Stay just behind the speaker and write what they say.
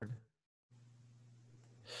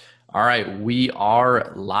All right, we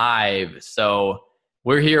are live. So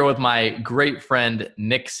we're here with my great friend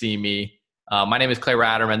Nick Simi. My name is Clay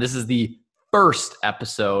Ratterman. This is the first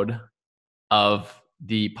episode of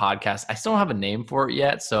the podcast. I still don't have a name for it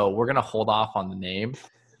yet, so we're gonna hold off on the name.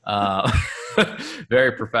 Uh,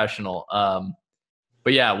 Very professional.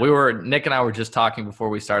 But yeah, Nick and I were just talking before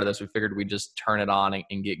we started this. We figured we'd just turn it on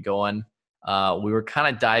and get going. We were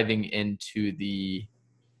kind of diving into the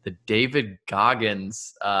David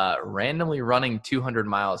Goggins randomly running 200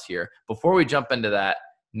 miles here. Before we jump into that,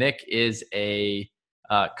 Nick is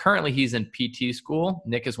currently he's in PT school.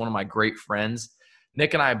 Nick is one of my great friends.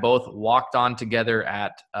 Nick and I both walked on together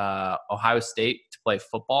at Ohio State to play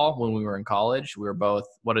football when we were in college. We were both,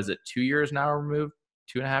 2 years now removed,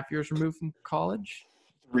 2.5 years removed from college?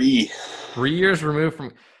 Three. 3 years removed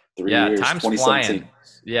from. 3 years. Time's 2017. flying.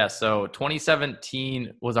 Yeah, so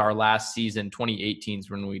 2017 was our last season. 2018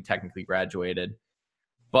 is when we technically graduated.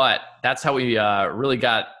 But that's how we really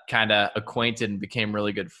got kind of acquainted and became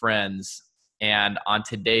really good friends. And on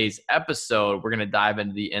today's episode, we're going to dive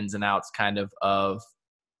into the ins and outs of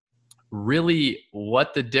really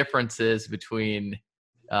what the difference is between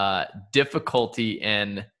difficulty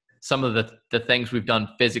in some of the things we've done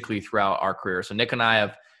physically throughout our career. So Nick and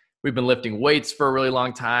I we've been lifting weights for a really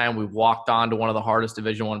long time. We've walked on to one of the hardest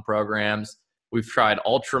Division I programs. We've tried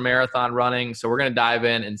ultra marathon running. So we're going to dive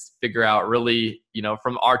in and figure out really,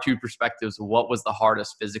 from our two perspectives, what was the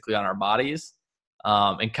hardest physically on our bodies.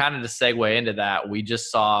 And kind of to segue into that, we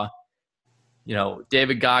just saw,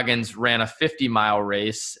 David Goggins ran a 50-mile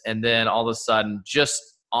race, and then all of a sudden, just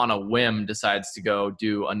on a whim, decides to go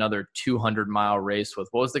do another 200-mile race with,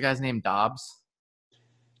 what was the guy's name, Dobbs?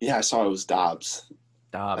 Yeah, I saw it was Dobbs.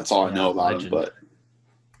 Dobbs. That's all I know about him, but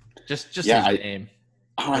just yeah, his name.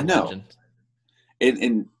 I know.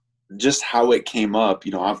 And just how it came up,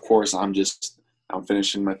 of course, I'm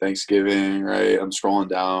finishing my Thanksgiving, right? I'm scrolling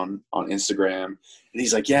down on Instagram, and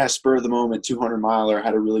he's like, yeah, spur of the moment, 200-miler,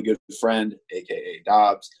 had a really good friend, AKA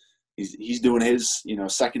Dobbs. He's doing his,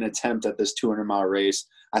 second attempt at this 200-mile race.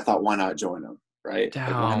 I thought, why not join him, right?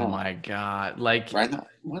 Oh my God. Why not?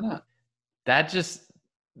 Why not? That just,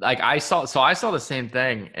 I saw the same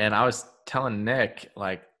thing, and I was telling Nick,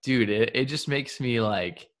 dude, it just makes me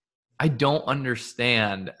I don't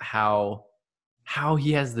understand how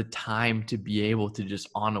he has the time to be able to just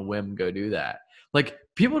on a whim go do that.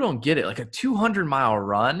 People don't get it. A 200-mile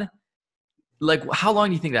run, how long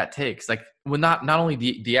do you think that takes? Not only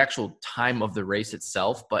the actual time of the race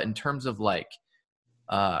itself, but in terms of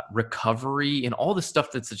recovery and all the stuff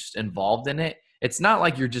that's just involved in it. It's not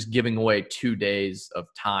like you're just giving away 2 days of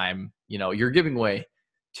time. You're giving away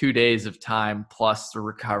 2 days of time plus the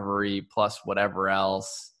recovery plus whatever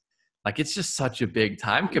else. It's just such a big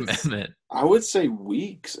time commitment. I would say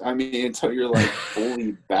weeks. Until you're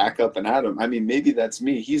fully back up and at him. Maybe that's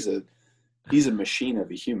me. He's a machine of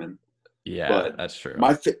a human. Yeah, but that's true.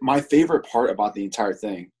 My favorite part about the entire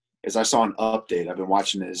thing is I saw an update. I've been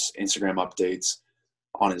watching his Instagram updates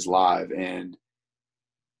on his live, and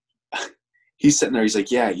he's sitting there. He's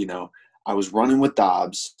like, yeah, I was running with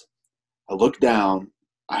Dobbs. I looked down.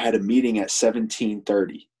 I had a meeting at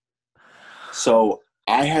 17:30. So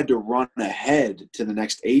I had to run ahead to the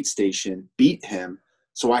next aid station, beat him,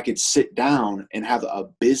 so I could sit down and have a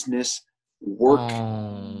business work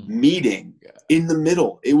meeting in the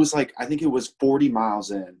middle. It was I think it was 40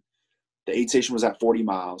 miles in. The aid station was at 40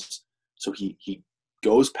 miles. So he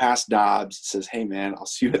goes past Dobbs, says, hey, man, I'll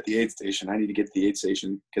see you at the aid station. I need to get to the aid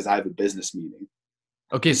station because I have a business meeting.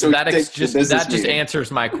 Okay, so that just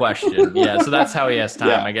answers my question. Yeah, so that's how he has time.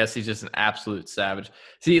 Yeah. I guess he's just an absolute savage.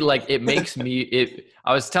 See, it makes me –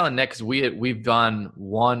 I was telling Nick because we've done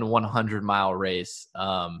one 100-mile race.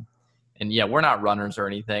 And, yeah, we're not runners or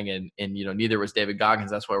anything, and neither was David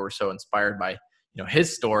Goggins. That's why we're so inspired by,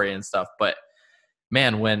 his story and stuff. But,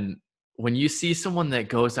 man, when you see someone that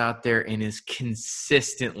goes out there and is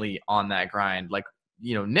consistently on that grind,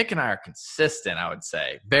 Nick and I are consistent, I would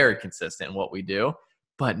say, very consistent in what we do.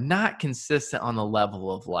 But not consistent on the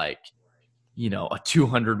level of a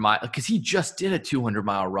 200-mile, because he just did a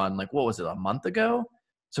 200-mile run. What was it, a month ago?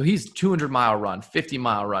 So he's 200-mile run,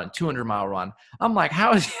 50-mile run, 200-mile run. I'm like,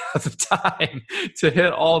 how does he have the time to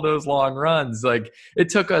hit all those long runs? It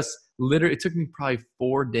took me probably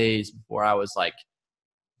 4 days before I was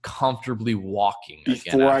comfortably walking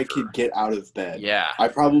before I could get out of bed. Yeah. I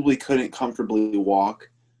probably couldn't comfortably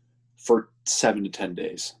walk for 7 to 10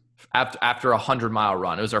 days. After a 100-mile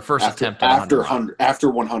run. It was our first attempt at 100. After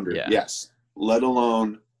 100, yeah. Yes. Let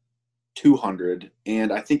alone 200.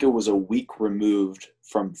 And I think it was a week removed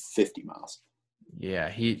from 50 miles. Yeah,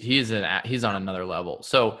 he's on another level.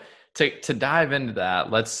 So to dive into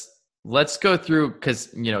that, let's let's go through,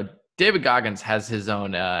 because David Goggins has his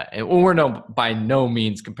own, and we're by no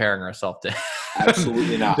means comparing ourselves to him.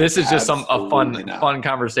 Absolutely not. This is just a Absolutely not. fun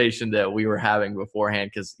conversation that we were having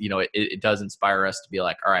beforehand, because it does inspire us to be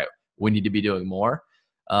like, all right, we need to be doing more.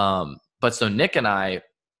 But so Nick and I,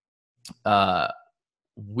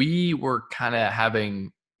 we were kind of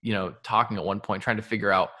having, talking at one point, trying to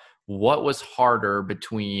figure out what was harder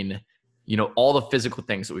between, all the physical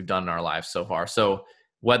things that we've done in our lives so far. So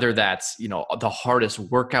whether that's, the hardest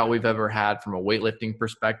workout we've ever had from a weightlifting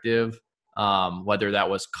perspective, whether that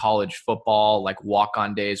was college football, like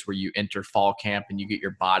walk-on days where you enter fall camp and you get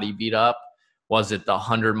your body beat up. Was it the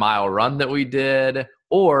 100-mile run that we did?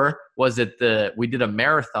 Or was it we did a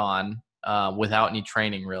marathon without any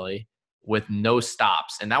training really, with no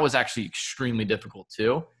stops. And that was actually extremely difficult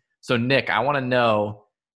too. So Nick, I want to know,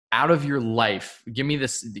 out of your life, give me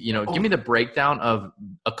this, give me the breakdown of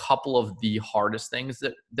a couple of the hardest things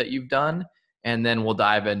that you've done. And then we'll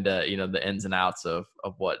dive into, the ins and outs of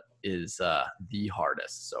what is the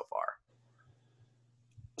hardest so far.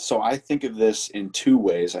 So I think of this in two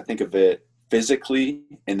ways. I think of it physically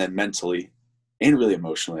and then mentally and really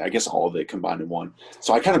emotionally. I guess all of it combined in one.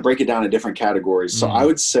 So I kind of break it down in different categories. So I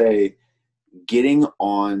would say getting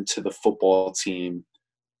on to the football team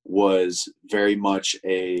was very much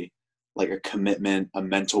a commitment, a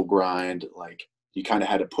mental grind. Like you kind of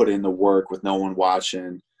had to put in the work with no one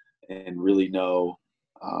watching and really know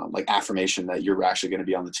affirmation that you're actually going to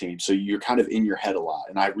be on the team. So you're kind of in your head a lot.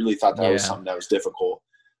 And I really thought that was something that was difficult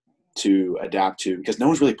to adapt to, because no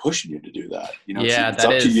one's really pushing you to do that. It's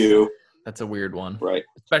up to you. That's a weird one. Right.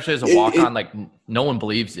 Especially as a walk-on, no one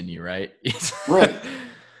believes in you, right? Right.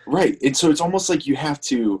 Right. And so it's almost like you have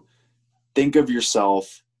to think of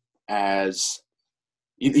yourself as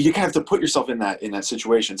you kind of have to put yourself in that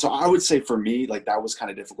situation. So I would say for me, that was kind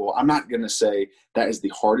of difficult. I'm not going to say that is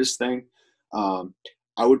the hardest thing.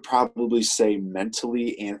 I would probably say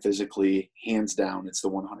mentally and physically, hands down, it's the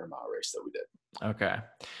 100-mile race that we did. Okay.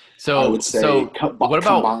 So I would say what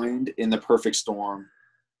about combined in the perfect storm,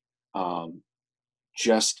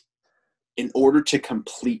 just in order to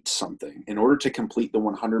complete something, in order to complete the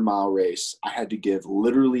 100-mile race, I had to give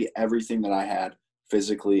literally everything that I had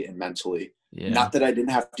physically and mentally. Yeah. Not that I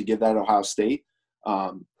didn't have to give that at Ohio State,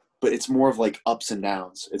 but it's more of ups and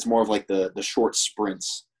downs. It's more of the short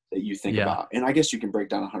sprints that you think about. And I guess you can break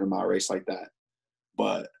down a 100-mile race like that.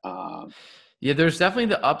 But there's definitely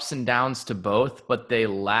the ups and downs to both, but they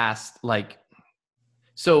last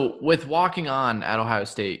so with walking on at Ohio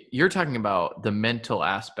State, you're talking about the mental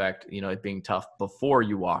aspect, it being tough before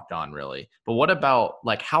you walked on really. But what about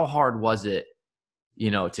how hard was it,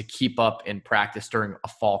 to keep up in practice during a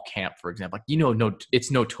fall camp, for example?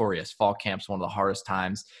 It's notorious. Fall camp's one of the hardest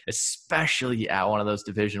times, especially at one of those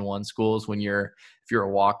Division I schools if you're a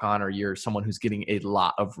walk-on or you're someone who's getting a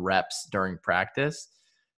lot of reps during practice.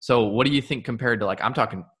 So what do you think compared to I'm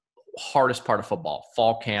talking hardest part of football,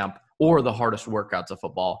 fall camp, or the hardest workouts of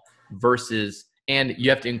football versus, and you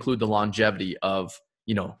have to include the longevity of,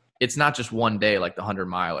 it's not just one day like the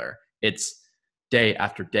 100-miler. It's day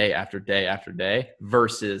after day after day after day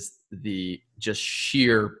versus the just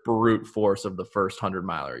sheer brute force of the first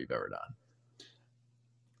 100-miler you've ever done.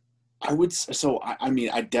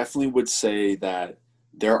 I definitely would say that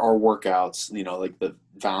there are workouts, like the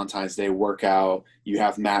Valentine's Day workout, you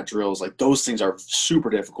have mat drills, those things are super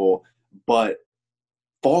difficult, but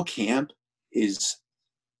fall camp is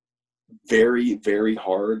very, very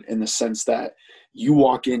hard in the sense that you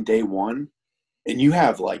walk in day one and you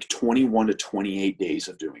have 21 to 28 days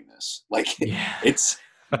of doing this. It's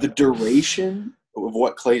the duration of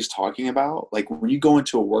what Clay's talking about. When you go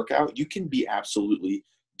into a workout, you can be absolutely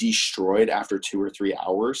destroyed after 2 or 3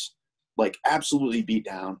 hours, absolutely beat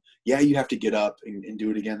down. Yeah, you have to get up and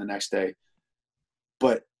do it again the next day.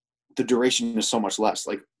 But the duration is so much less.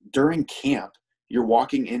 During camp, you're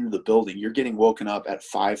walking into the building, you're getting woken up at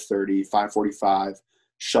 5:30, 5:45,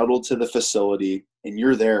 shuttled to the facility, and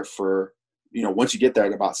you're there for, once you get there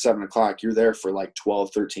at about 7 o'clock, you're there for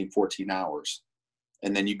 12, 13, 14 hours.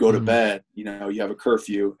 And then you go to bed, you have a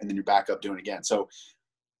curfew, and then you're back up doing it again. So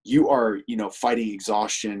you are, fighting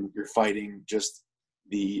exhaustion. You're fighting just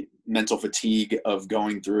the mental fatigue of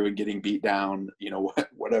going through and getting beat down,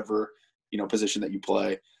 whatever, position that you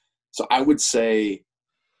play. So I would say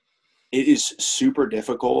it is super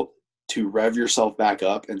difficult to rev yourself back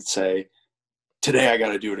up and say, today I got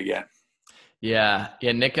to do it again. Yeah.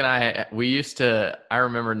 Nick and I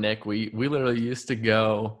remember Nick, we literally used to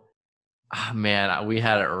go, we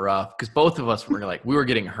had it rough because both of us were we were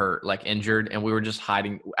getting hurt, injured, and we were just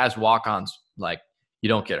hiding as walk-ons. You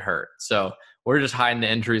don't get hurt. So we're just hiding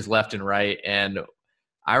the injuries left and right. And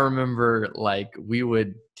I remember like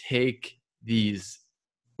those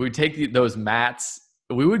mats.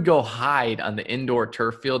 We would go hide on the indoor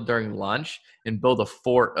turf field during lunch and build a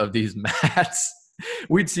fort of these mats.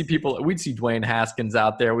 We'd see Dwayne Haskins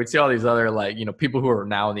out there. We'd see all these other people who are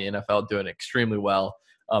now in the NFL doing extremely well.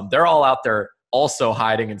 They're all out there also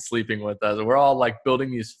hiding and sleeping with us. We're all like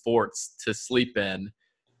building these forts to sleep in,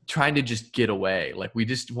 trying to just get away. Like we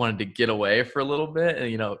just wanted to get away for a little bit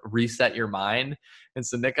and, reset your mind. And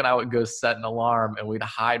so Nick and I would go set an alarm and we'd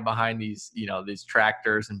hide behind these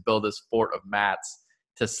tractors and build this fort of mats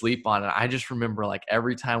to sleep on. And I just remember like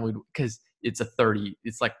every time because it's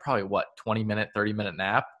like probably 20-minute, 30-minute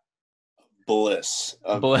nap. Bliss.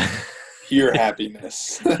 Pure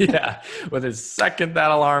happiness. Yeah. With the second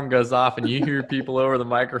that alarm goes off and you hear people over the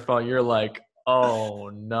microphone, you're like, oh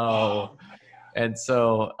no. And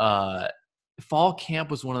so fall camp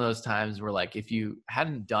was one of those times where like if you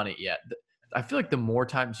hadn't done it yet, I feel like the more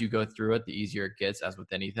times you go through it, the easier it gets, as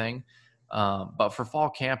with anything. But for fall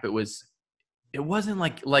camp, it wasn't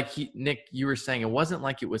Nick, you were saying, it wasn't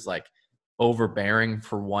like it was like overbearing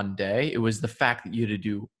for one day. It was the fact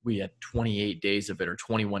that we had 28 days of it or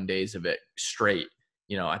 21 days of it straight,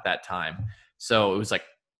 at that time. So it was like,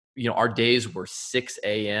 our days were 6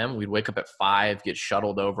 a.m. We'd wake up at 5, get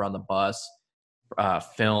shuttled over on the bus,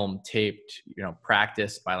 film, taped,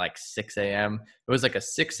 practice by like 6 a.m. It was like a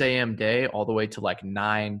 6 a.m. day all the way to like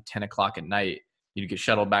 9, 10 o'clock at night. You get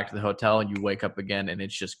shuttled back to the hotel and you wake up again and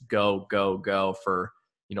it's just go, go, go for,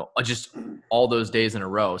 just all those days in a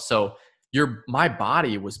row. So my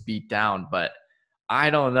body was beat down, but I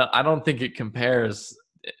don't know. I don't think it compares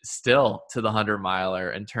still to the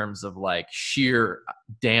 100-miler in terms of like sheer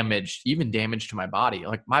damage, even damage to my body.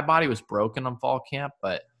 Like my body was broken on fall camp,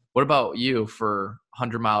 but what about you for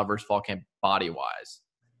 100-mile versus fall camp body wise?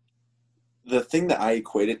 The thing that I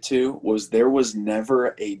equated to was there was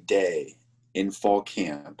never a day in fall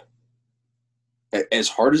camp, as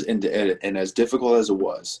hard as and as difficult as it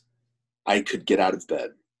was, I could get out of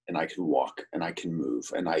bed and I could walk and I can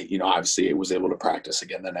move. And I, obviously I was able to practice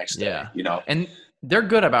again the next day, And they're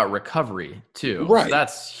good about recovery too. Right. So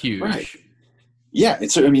that's huge. Right. Yeah.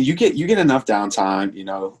 And so, you get enough downtime,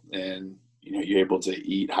 and, you're able to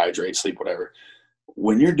eat, hydrate, sleep, whatever.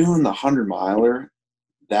 When you're doing the 100-miler,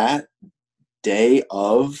 that day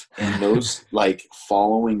of and those like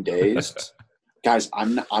following days, guys,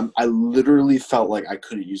 I literally felt like I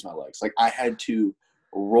couldn't use my legs. Like I had to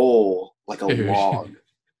roll like a log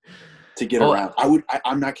to get around.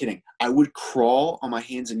 I'm not kidding. I would crawl on my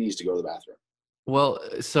hands and knees to go to the bathroom. Well,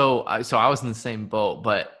 so I was in the same boat,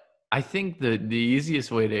 but I think the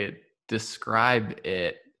easiest way to describe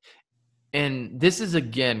it, and this is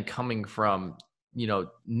again coming from,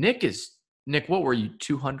 Nick, what were you,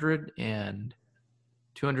 200 and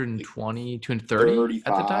 220, 230 at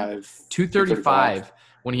the time? 235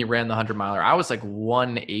 when he ran the 100-miler. I was like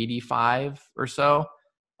 185 or so.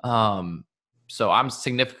 So I'm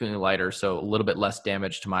significantly lighter, so a little bit less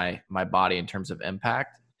damage to my body in terms of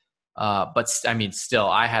impact. But I mean, still,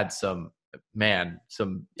 I had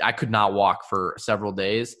I could not walk for several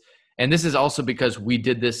days. And this is also because we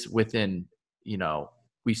did this within,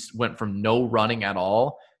 we went from no running at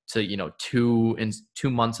all to, 2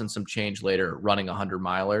 months and some change later, running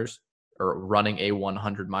 100-milers or running a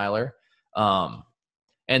 100-miler.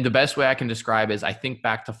 And the best way I can describe is I think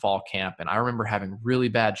back to fall camp and I remember having really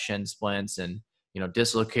bad shin splints and,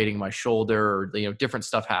 dislocating my shoulder or, different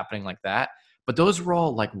stuff happening like that. But those were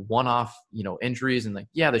all like one-off, injuries. And like,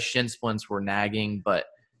 yeah, the shin splints were nagging, but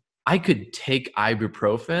I could take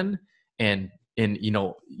ibuprofen and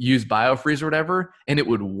use BioFreeze or whatever, and it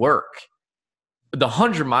would work. The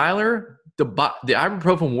 100-miler, the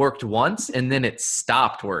ibuprofen worked once and then it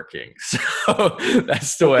stopped working. So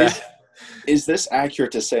that's the way. Is this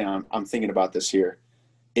accurate to say, I'm thinking about this here,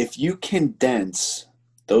 if you condense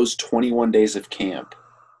those 21 days of camp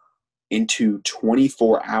into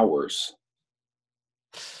 24 hours,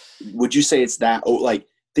 would you say it's that, like,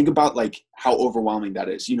 think about like how overwhelming that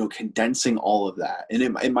is, condensing all of that. And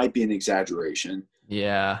it might be an exaggeration.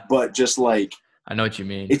 Yeah. But just like, I know what you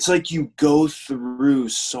mean. It's like you go through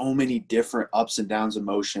so many different ups and downs,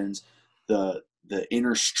 emotions, the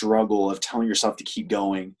inner struggle of telling yourself to keep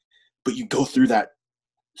going, but you go through that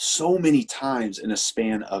so many times in a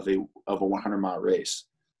span of a 100-mile race.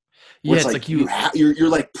 Yeah, it's like you're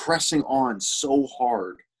like pressing on so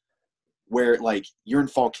hard, where like you're in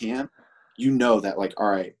fall camp, that like, all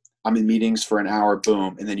right, I'm in meetings for an hour,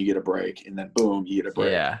 boom, and then you get a break, and then boom, you get a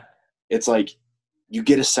break. Yeah. It's like you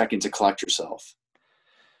get a second to collect yourself.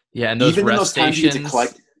 Yeah, and those even rest stations, to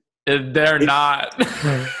collect, they're not.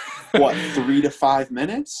 What, 3 to 5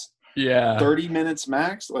 minutes? Yeah. 30 minutes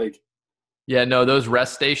max. Like, Yeah, no, those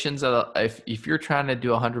rest stations, if you're trying to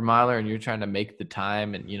do a 100-miler and you're trying to make the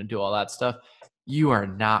time and, do all that stuff, you are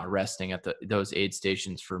not resting at those aid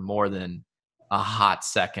stations for more than a hot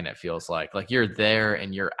second, it feels like. Like, you're there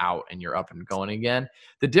and you're out and you're up and going again.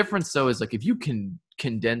 The difference, though, is like if you can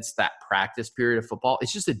condense that practice period of football,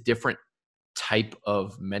 it's just a different type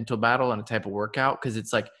of mental battle and a type of workout, because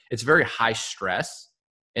it's like it's very high stress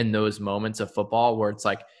in those moments of football where it's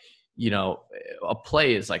like, a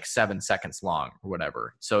play is like 7 seconds long or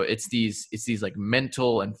whatever. So it's these like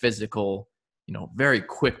mental and physical, very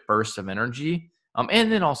quick bursts of energy.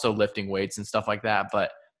 And then also lifting weights and stuff like that.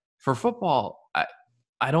 But for football,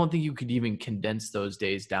 I don't think you could even condense those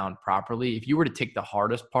days down properly. If you were to take the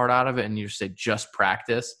hardest part out of it and you say just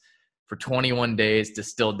practice for 21 days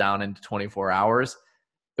distilled down into 24 hours,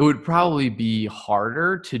 it would probably be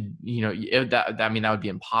harder to, that would be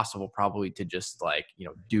impossible probably to just like,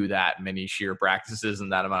 do that many sheer practices in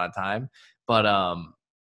that amount of time. But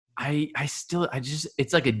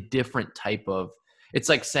it's like a different type of, it's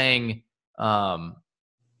like saying,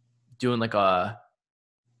 doing like a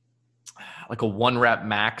 1 rep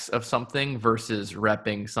max of something versus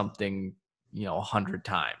repping something, 100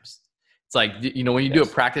 times. It's like, when you do a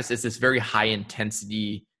practice, it's this very high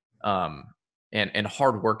intensity, and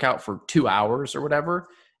hard workout for 2 hours or whatever.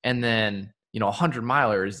 And then,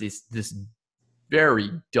 100-miler is this very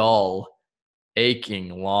dull,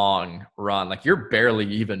 aching, long run. Like, you're barely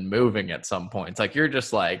even moving at some points. Like, you're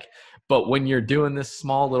just like, but when you're doing this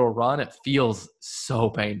small little run, it feels so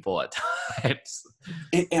painful at times.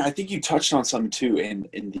 And I think you touched on something too,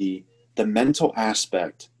 in the mental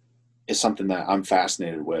aspect is something that I'm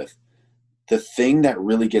fascinated with. The thing that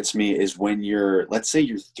really gets me is when let's say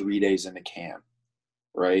you're 3 days into camp,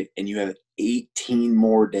 right? And you have 18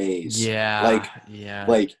 more days. Yeah.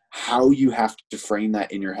 Like how you have to frame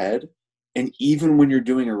that in your head. And even when you're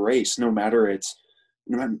doing a race, no matter if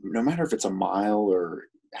it's a mile or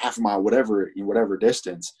half a mile, whatever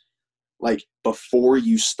distance, like before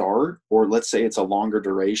you start, or let's say it's a longer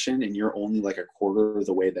duration and you're only like a quarter of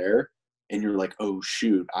the way there and you're like, oh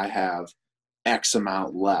shoot, I have X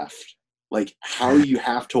amount left. Like how you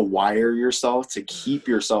have to wire yourself to keep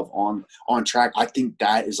yourself on track. I think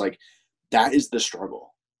that is the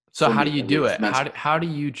struggle. So how do you do it? How do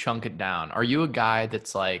you chunk it down? Are you a guy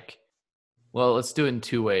that's like, well, let's do it in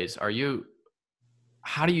 2 ways.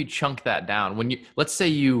 How do you chunk that down? When let's say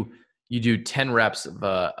you do 10 reps of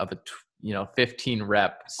a 15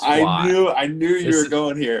 rep squat. I knew you were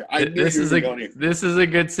going here. This is a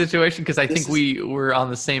good situation, because I think we were on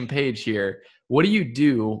the same page here. What do you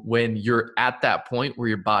do when you're at that point where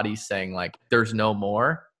your body's saying like there's no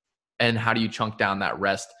more, and how do you chunk down that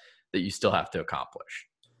rest that you still have to accomplish?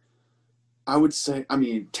 I would say,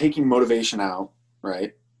 taking motivation out,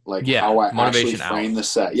 right? Like how I actually frame the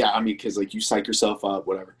set. Yeah, because like you psych yourself up,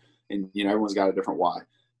 whatever, and everyone's got a different why.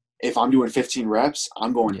 If I'm doing 15 reps,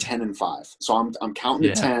 I'm going 10 and 5. So I'm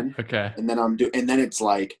counting to 10. Okay. And then and then it's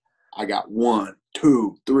like I got 1,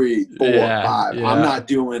 2, 3, 4, 5. Yeah. I'm not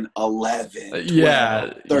doing 11. 12, 13.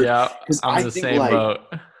 Yeah. Because I think same like boat.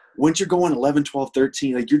 Once you're going 11, 12,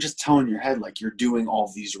 13, like you're just telling your head like you're doing all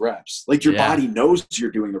these reps. Like your body knows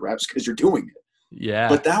you're doing the reps because you're doing it. Yeah.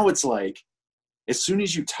 But now it's like as soon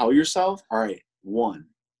as you tell yourself, all right, 1.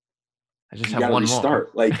 I just have one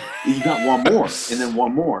restart. more. Like you got one more and then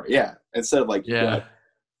one more. Yeah. Instead of like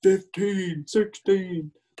 15,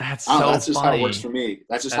 16. That's so funny. That's just how it works for me.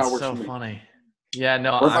 That's just how it works for me. That's so funny. Yeah,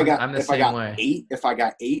 no, I'm the same way. If I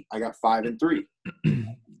got 8, I got 5 and 3.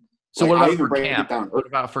 So what about for camp? What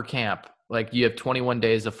about for camp? Like you have 21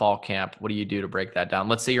 days of fall camp. What do you do to break that down?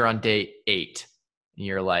 Let's say you're on day 8. And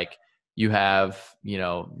you're like, you have,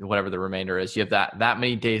 whatever the remainder is. You have that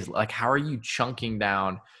many days. Like, how are you chunking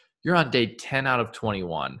down? You're on day 10 out of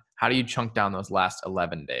 21. How do you chunk down those last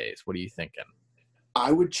 11 days? What are you thinking?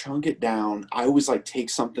 I would chunk it down. I always like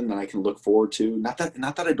take something that I can look forward to. Not that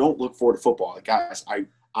I don't look forward to football. Like, guys,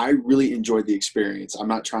 I really enjoyed the experience. I'm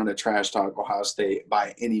not trying to trash talk Ohio State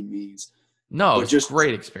by any means. No, it's just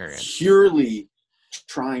great experience. Purely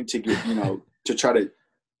trying to get, to try to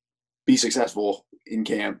be successful in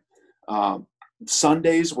camp.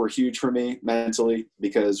 Sundays were huge for me mentally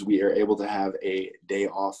because we are able to have a day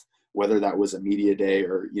off, whether that was a media day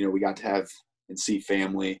or, we got to have and see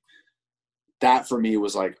family. That for me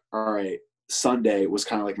was like, all right, Sunday was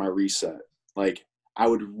kind of like my reset. Like I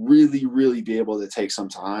would really, really be able to take some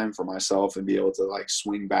time for myself and be able to like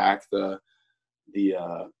swing back the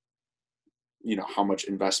how much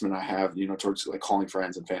investment I have, towards like calling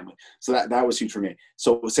friends and family. So that was huge for me.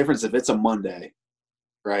 So say for instance, if it's a Monday,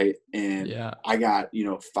 right? And I got,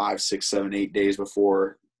 5, 6, 7, 8 days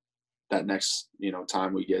before that next,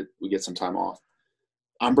 time we get some time off,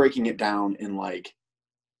 I'm breaking it down in like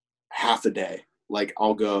half a day. Like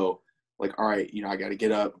I'll go like, all right, I got to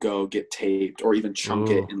get up, go get taped, or even chunk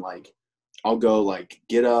it Ooh. in like, I'll go like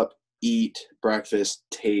get up, eat breakfast,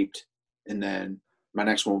 taped, and then my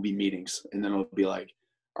next one will be meetings. And then it'll be like,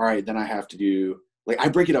 all right, then I have to do like, I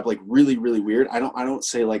break it up like really, really weird. I don't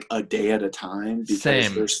say like a day at a time because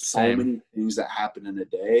Same, there's so same. many things that happen in a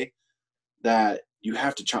day that you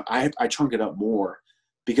have to chunk. I chunk it up more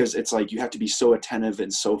because it's like you have to be so attentive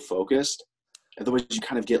and so focused. Otherwise you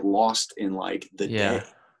kind of get lost in like the Yeah. day.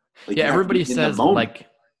 Like Yeah. you have to be Everybody in the says moment. like,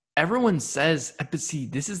 everyone says, but see,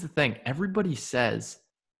 this is the thing. Everybody says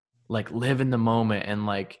like live in the moment and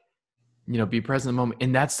like, be present in the moment.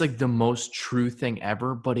 And that's like the most true thing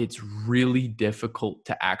ever, but it's really difficult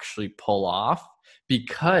to actually pull off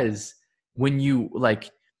because when you like,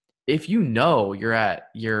 if you're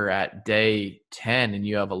at day 10 and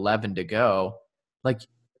you have 11 to go, like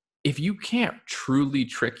if you can't truly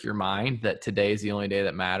trick your mind that today is the only day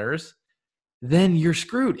that matters, then you're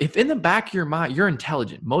screwed. If in the back of your mind, you're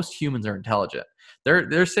intelligent. Most humans are intelligent.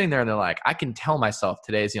 They're sitting there and they're like, I can tell myself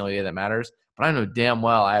today is the only day that matters, but I know damn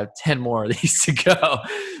well I have 10 more of these to go.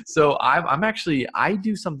 So I'm actually, I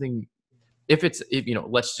do something. If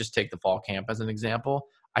let's just take the fall camp as an example.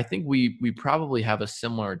 I think we probably have a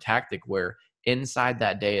similar tactic where inside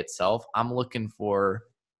that day itself, I'm looking for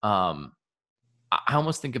I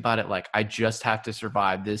almost think about it like I just have to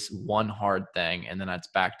survive this one hard thing and then it's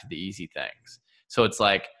back to the easy things. So it's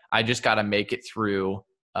like I just got to make it through.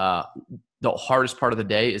 Uh, the hardest part of the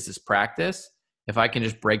day is this practice. If I can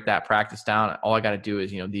just break that practice down, all I got to do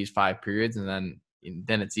is these 5 periods, and then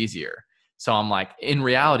it's easier. So I'm like, in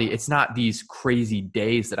reality, it's not these crazy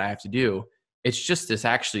days that I have to do. It's just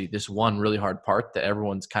this one really hard part that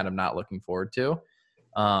everyone's kind of not looking forward to.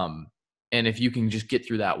 Um, and if you can just get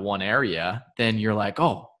through that one area, then you're like,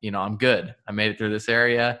 oh, I'm good. I made it through this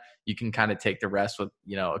area. You can kind of take the rest with,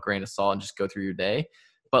 a grain of salt and just go through your day.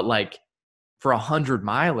 But like for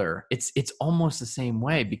 100-miler, it's almost the same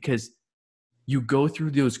way because you go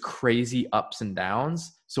through those crazy ups and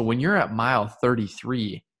downs. So when you're at mile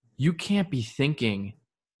 33, you can't be thinking,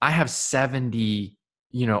 I have 70,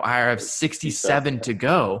 I have 67 to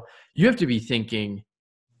go. You have to be thinking,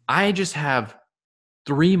 I just have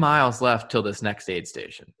 3 miles left till this next aid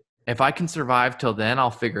station. If I can survive till then,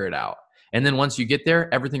 I'll figure it out. And then once you get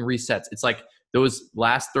there, everything resets. It's like those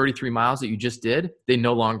last 33 miles that you just did, they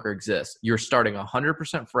no longer exist. You're starting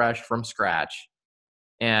 100% fresh from scratch.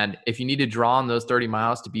 And if you need to draw on those 30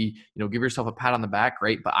 miles to be, give yourself a pat on the back,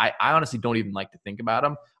 great. But I honestly don't even like to think about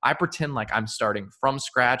them. I pretend like I'm starting from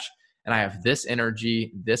scratch and I have this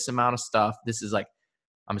energy, this amount of stuff. This is like,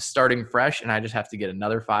 I'm starting fresh and I just have to get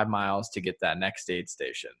another 5 miles to get that next aid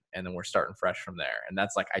station. And then we're starting fresh from there. And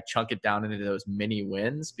that's like, I chunk it down into those mini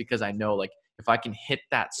wins because I know like if I can hit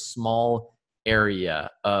that small area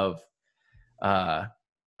of,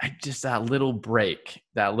 just that little break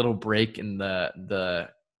in the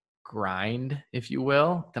grind, if you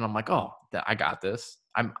will, then I'm like, oh, I got this.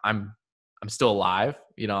 I'm still alive.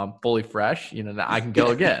 I'm fully fresh. I can go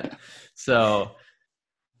again. So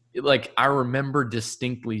like I remember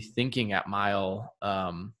distinctly thinking at mile,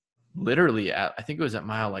 literally at I think it was at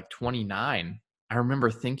mile like 29. I remember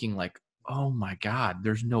thinking like, oh my God,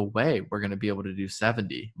 there's no way we're gonna be able to do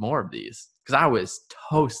 70 more of these because I was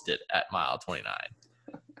toasted at mile 29.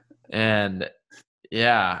 And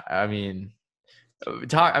yeah, I mean,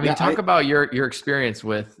 talk about your experience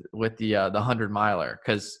with the 100-miler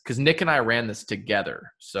because Nick and I ran this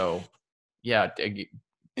together. So yeah,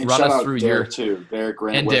 And run shout us out through Derek too. Derek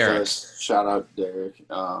ran with Derek. us. Shout out Derek.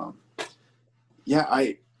 Yeah,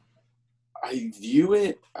 I view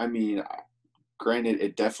it. I mean, granted,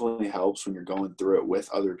 it definitely helps when you're going through it with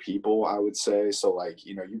other people, I would say. So like,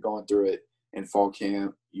 you're going through it in fall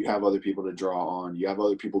camp, you have other people to draw on, you have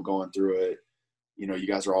other people going through it, you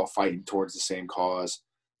guys are all fighting towards the same cause.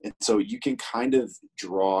 And so you can kind of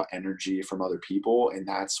draw energy from other people. And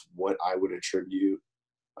that's what I would attribute,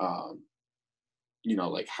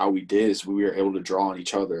 like how we did is we were able to draw on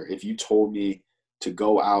each other. If you told me to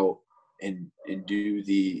go out and do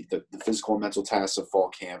the physical and mental tasks of fall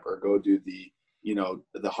camp or go do the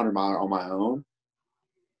 100-miler on my own,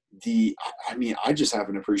 I just have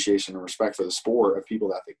an appreciation and respect for the sport of people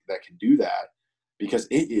that can do that because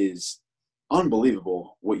it is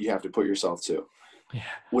unbelievable what you have to put yourself to. Yeah.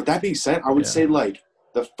 With that being said, I would say like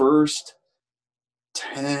the first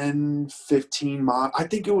 10, 15 miles, I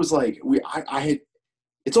think it was like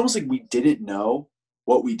it's almost like we didn't know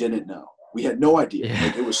what we didn't know. We had no idea. Yeah.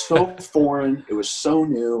 Like it was so foreign. It was so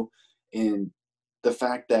new. And the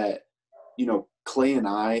fact that, Clay and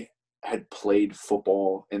I had played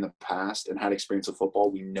football in the past and had experience with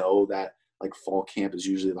football, we know that like fall camp is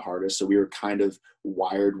usually the hardest. So we were kind of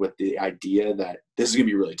wired with the idea that this is going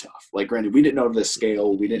to be really tough. Like, granted, we didn't know the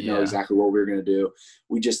scale. We didn't know exactly what we were going to do.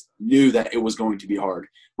 We just knew that it was going to be hard.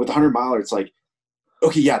 With the 100 miler, it's like,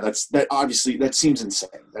 okay, yeah, that obviously that seems insane.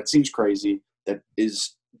 That seems crazy. That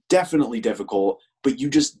is definitely difficult, but you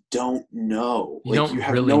just don't know. You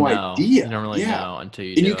have no idea. You don't really know until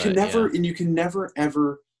you and do you can it. Never, and you can never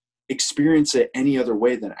ever experience it any other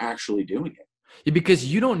way than actually doing it. Yeah, because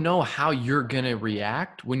you don't know how you're going to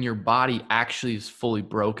react when your body actually is fully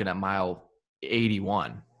broken at mile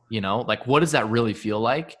 81. Like, what does that really feel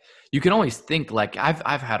like? You can always think like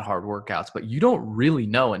I've had hard workouts, but you don't really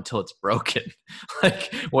know until it's broken,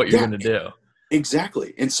 like what you're going to do.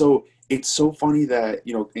 Exactly. And so it's so funny that,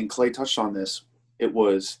 and Clay touched on this, it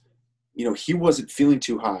was, he wasn't feeling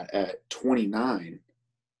too hot at 29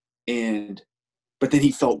 but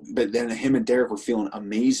then him and Derek were feeling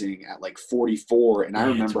amazing at like 44. And I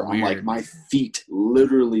remember I'm like, my feet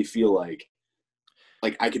literally feel like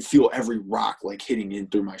I could feel every rock like hitting in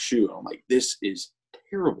through my shoe. And I'm like, this is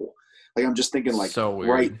terrible. Like, I'm just thinking like so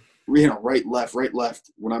weird. right,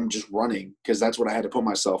 left when I'm just running, because that's what I had to put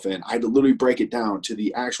myself in. I had to literally break it down to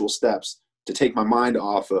the actual steps to take my mind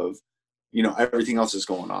off of, everything else is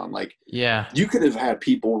going on. Like, yeah, you could have had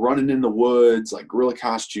people running in the woods, like gorilla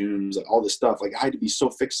costumes, like all this stuff. Like, I had to be so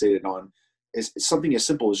fixated on something as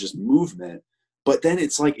simple as just movement. But then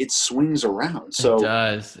it's like it swings around. So it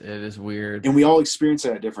does. It is weird. And we all experience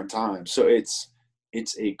it at different times. So it's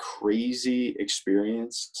a crazy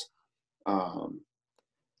experience in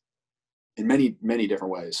many, many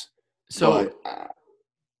different ways. So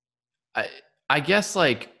I guess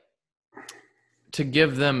like to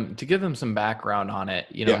give them some background on it,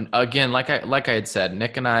 again, like I had said,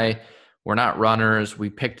 Nick and I were not runners. We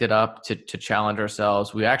picked it up to challenge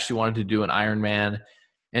ourselves. We actually wanted to do an Ironman.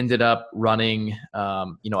 Ended up running, a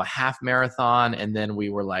half marathon. And then we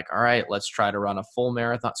were like, all right, let's try to run a full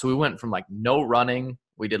marathon. So we went from like no running.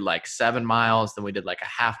 We did like 7 miles. Then we did like a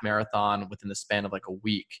half marathon within the span of like a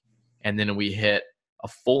week. And then we hit a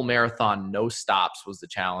full marathon. No stops was the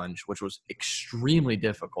challenge, which was extremely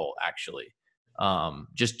difficult actually.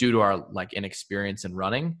 Just due to our like inexperience in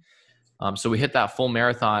running. So we hit that full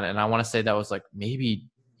marathon. And I want to say that was like maybe,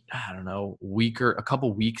 I don't know, a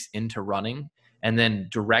couple weeks into running. And then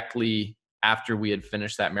directly after we had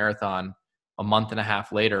finished that marathon, a month and a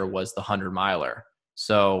half later was the 100 miler.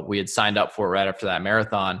 So we had signed up for it right after that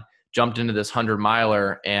marathon, jumped into this 100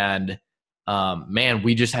 miler, and man,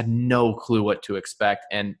 we just had no clue what to expect.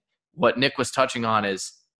 And what Nick was touching on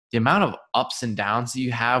is the amount of ups and downs that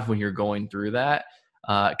you have when you're going through that.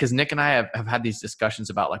 Because Nick and I have had these discussions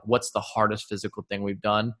about like what's the hardest physical thing we've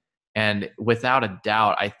done. And without a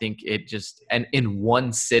doubt, I think it just, and in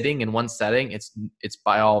one setting, it's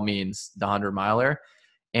by all means the 100 miler.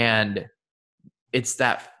 And it's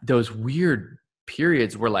those weird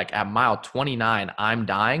periods where like at mile 29, I'm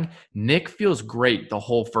dying. Nick feels great the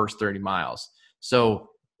whole first 30 miles. So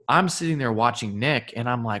I'm sitting there watching Nick and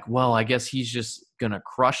I'm like, well, I guess he's just going to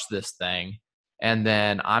crush this thing. And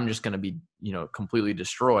then I'm just going to be, completely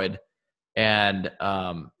destroyed. And,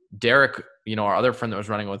 Derek, our other friend that was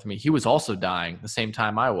running with me, he was also dying the same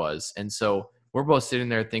time I was. And so we're both sitting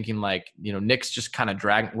there thinking like, Nick's just kind of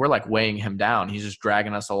we're like weighing him down. He's just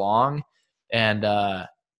dragging us along. And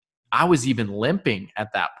I was even limping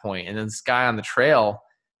at that point. And then this guy on the trail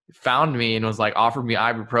found me and was like, offered me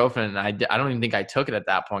ibuprofen. And I don't even think I took it at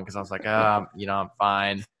that point because I was like, I'm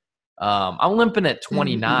fine. I'm limping at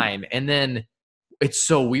 29. And then it's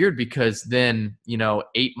so weird because then,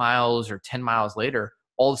 8 miles or 10 miles later,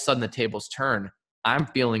 all of a sudden the tables turn. I'm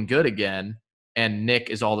feeling good again. And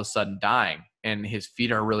Nick is all of a sudden dying and his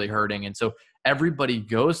feet are really hurting. And so everybody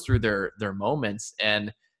goes through their moments.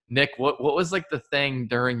 And Nick, what was like the thing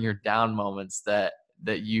during your down moments that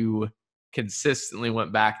you consistently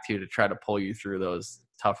went back to try to pull you through those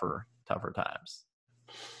tougher times?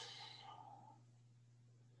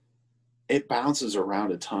 It bounces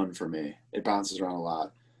around a ton for me. It bounces around a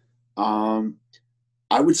lot.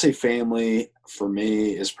 I would say family for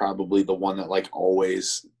me is probably the one that like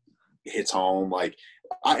always hits home. Like,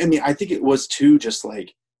 I think it was too, just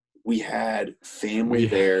like we had family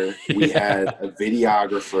there. We had a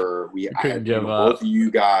videographer. I had both of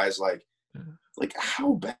you guys. Like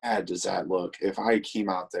how bad does that look if I came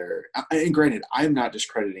out there? And granted, I'm not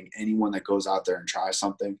discrediting anyone that goes out there and tries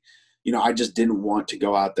something. I just didn't want to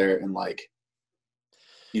go out there and like,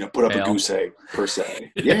 put up a goose egg per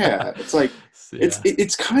se. Yeah. It's like,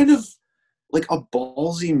 it's kind of like a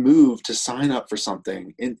ballsy move to sign up for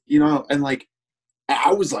something. And, and like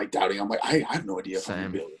I was like doubting. I'm like, I have no idea if I'm going to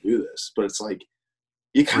Same. be able to do this. But it's like,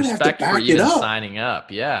 you kind of have to Respect for back it even up. signing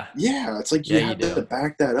up. Yeah. Yeah, it's like Yeah, you you have to do.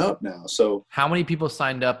 back that up now. So How many people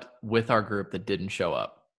signed up with our group that didn't show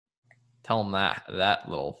up? Tell them that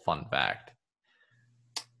little fun fact.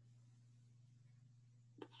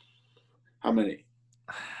 how many?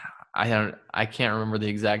 I can't remember the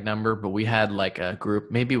exact number, but we had like a group.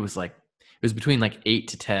 Maybe it was between like 8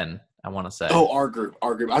 to 10. I want to say Oh, our group. I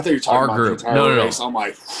thought you were talking our about the group. entire No, no, race. no, I'm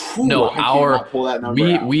like, whew, no. I cannot pull that number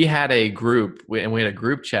out. We had a group and we had a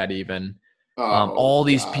group chat even. Oh All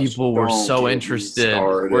these gosh, people were don't so get me interested.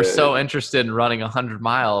 We're started. so interested in running 100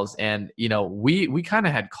 miles, and we kind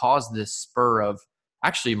of had caused this spur of.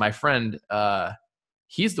 Actually, my friend,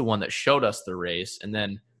 he's the one that showed us the race, and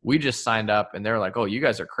then we just signed up, and they're like, "Oh, you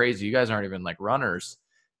guys are crazy. You guys aren't even like runners,"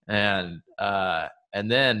 and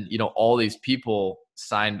then all these people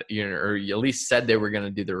signed, or at least said they were going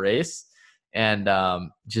to do the race, and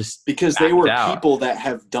just Because they backed were out. people that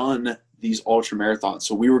have done these ultra marathons,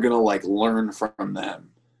 so we were gonna like learn from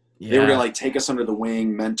them. They were gonna Yeah, like take us under the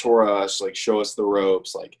wing, mentor us, like show us the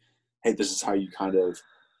ropes, like, hey, this is how you kind of,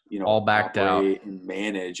 all backed out. operate and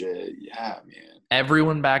manage it. Yeah, man.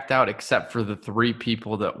 Everyone backed out except for the three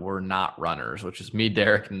people that were not runners, which is me,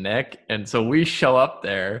 Derek, and Nick. And so we show up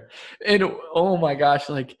there, and oh my gosh,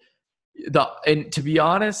 like and to be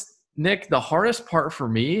honest, Nick, the hardest part for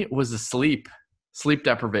me was the sleep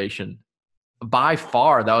deprivation. By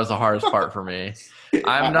far, that was the hardest part for me.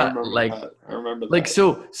 I'm I not remember like that. I remember like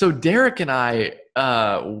that. so Derek and I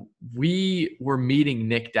we were meeting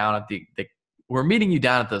Nick down at the we're meeting you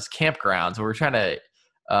down at those campgrounds. We're trying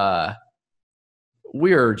to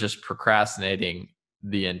we were just procrastinating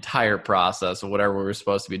the entire process of whatever we were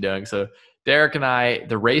supposed to be doing. So Derek and I,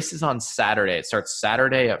 the race is on Saturday. It starts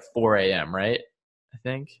Saturday at 4 a.m., right? I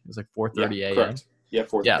think it was like Yeah, 4:30 a.m. correct. Yeah,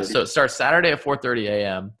 Yeah, 4:30. so it starts Saturday at 4:30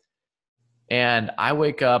 a.m. And I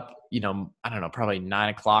wake up, I don't know, probably 9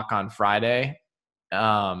 o'clock on Friday,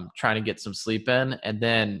 trying to get some sleep in. And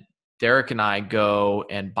then Derek and I go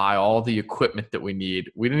and buy all the equipment that we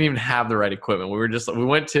need. We didn't even have the right equipment. We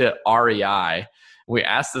went to REI. We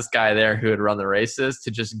asked this guy there who had run the races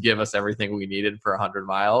to just give us everything we needed for 100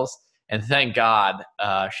 miles. And thank God,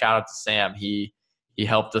 shout out to Sam. He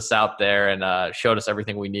helped us out there and showed us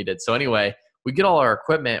everything we needed. So anyway, we get all our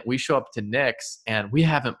equipment. We show up to Nick's, and we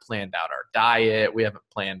haven't planned out our diet. We haven't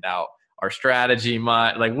planned out our strategy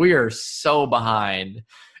much. Like, we are so behind.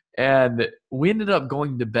 And we ended up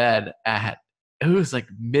going to bed at, it was like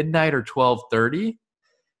midnight or 12:30,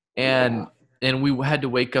 Yeah, and we had to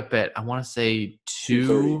wake up at, I want to say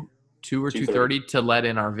 2:30. 2 or 2:30. 2:30 to let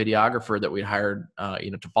in our videographer that we hired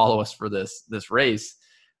to follow us for this race,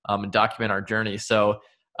 and document our journey. So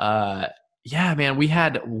yeah, man, we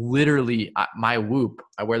had literally my Whoop.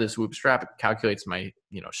 I wear this Whoop strap. It calculates my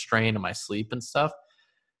strain and my sleep and stuff.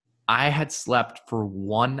 I had slept for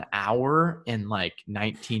 1 hour and like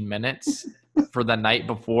 19 minutes for the night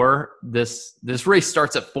before. This race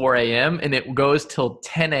starts at 4 a.m. and it goes till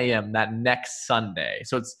 10 a.m. that next Sunday.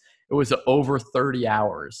 So it was over 30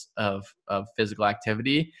 hours of physical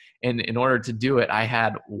activity. And in order to do it, I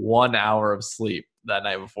had 1 hour of sleep that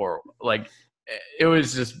night before. Like, it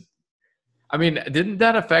was just, I mean, didn't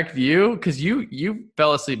that affect you? Because you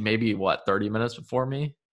fell asleep maybe 30 minutes before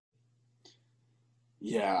me?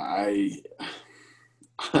 Yeah,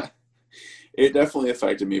 it definitely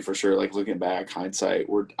affected me for sure. Like looking back, hindsight,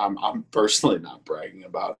 I'm personally not bragging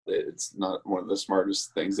about it. It's not one of the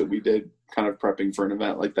smartest things that we did, kind of prepping for an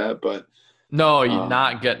event like that. But No, you um,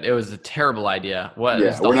 not good. It was a terrible idea. What yeah,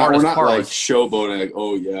 is the we're hardest not part like was showboating. Like,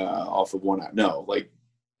 oh yeah, off of one. No, like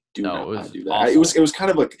do no, it not was do that. awful. It was kind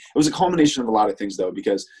of like it was a culmination of a lot of things though,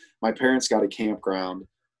 because my parents got a campground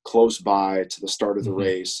close by to the start of the Hmm.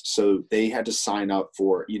 race, so they had to sign up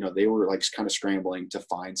for. They were like kind of scrambling to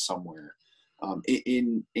find somewhere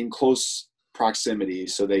in close proximity,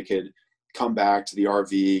 so they could come back to the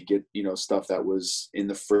RV, get stuff that was in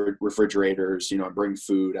the refrigerators, and bring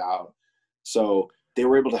food out. So they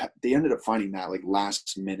were able to. They ended up finding that like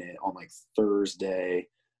last minute on like Thursday.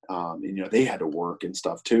 And they had to work and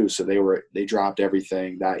stuff too, so they dropped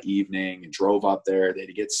everything that evening and drove up there. They had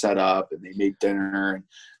to get set up and they made dinner,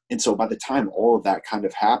 and so by the time all of that kind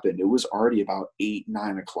of happened, it was already about 8,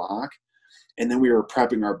 9 o'clock, and then we were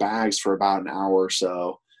prepping our bags for about an hour or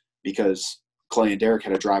so because Clay and Derek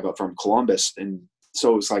had to drive up from Columbus, and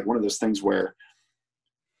so it was like one of those things where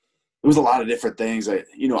it was a lot of different things that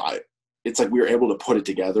it's like we were able to put it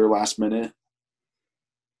together last minute,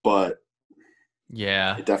 but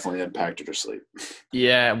Yeah. it definitely impacted our sleep.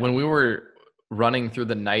 Yeah. When we were running through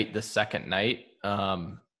the night, the second night,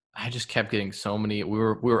 I just kept getting so many. We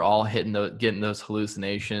were all getting those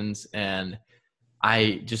hallucinations, and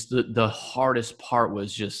I just the hardest part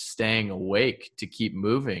was just staying awake to keep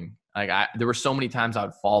moving. Like there were so many times I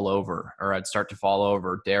would fall over, or I'd start to fall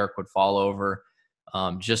over. Derek would fall over,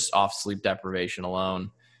 just off sleep deprivation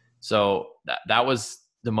alone. So that was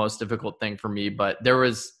the most difficult thing for me. But there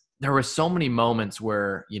was so many moments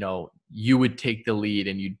where, you would take the lead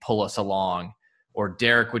and you'd pull us along, or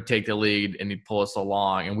Derek would take the lead and he'd pull us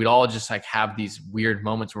along, and we'd all just like have these weird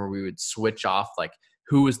moments where we would switch off, like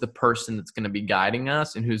who is the person that's going to be guiding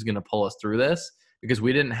us and who's going to pull us through this, because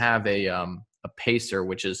we didn't have a pacer,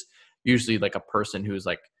 which is usually like a person who's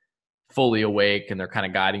like fully awake and they're kind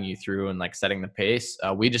of guiding you through and like setting the pace.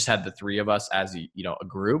 We just had the three of us as a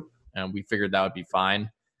group, and we figured that would be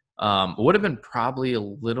fine. It would have been probably a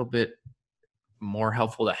little bit more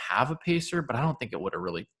helpful to have a pacer, but I don't think it would have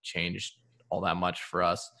really changed all that much for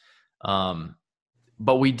us.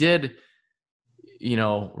 But we did,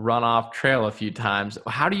 run off trail a few times.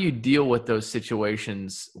 How do you deal with those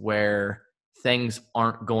situations where things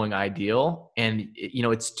aren't going ideal and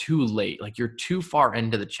it's too late, like you're too far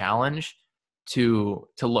into the challenge to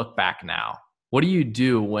look back now? What do you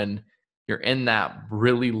do when you're in that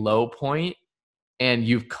really low point and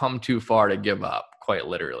you've come too far to give up, quite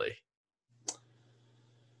literally?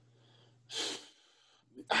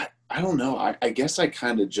 I don't know. I guess I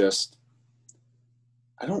kind of just,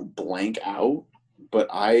 I don't blank out, but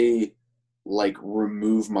I like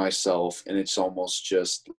remove myself, and it's almost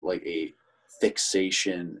just like a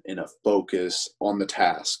fixation and a focus on the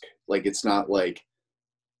task. Like it's not like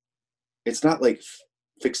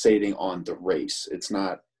fixating on the race. It's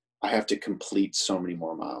not I have to complete so many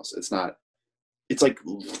more miles. It's like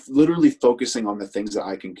literally focusing on the things that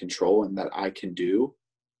I can control and that I can do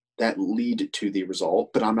that lead to the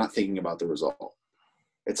result, but I'm not thinking about the result.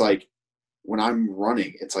 It's like when I'm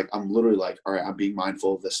running, it's like I'm literally like, all right, I'm being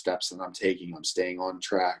mindful of the steps that I'm taking. I'm staying on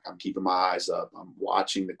track. I'm keeping my eyes up. I'm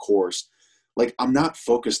watching the course. Like I'm not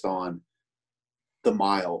focused on the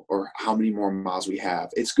mile or how many more miles we have.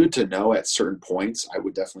 It's good to know at certain points. I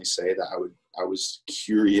would definitely say that I was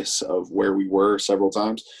curious of where we were several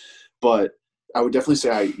times, but I would definitely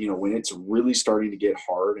say when it's really starting to get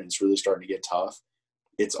hard and it's really starting to get tough,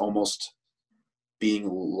 it's almost being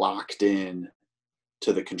locked in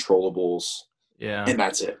to the controllables. Yeah. And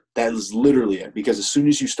that's it. That is literally it. Because as soon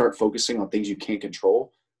as you start focusing on things you can't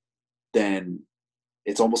control, then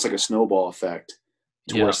it's almost like a snowball effect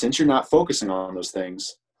to where since you're not focusing on those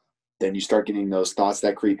things, then you start getting those thoughts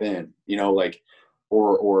that creep in,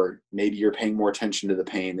 or maybe you're paying more attention to the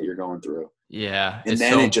pain that you're going through. Yeah. And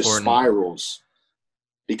then it just spirals,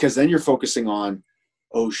 because then you're focusing on,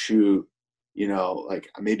 oh shoot, like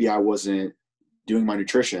maybe I wasn't doing my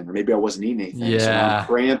nutrition, or maybe I wasn't eating anything.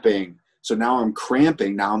 So now I'm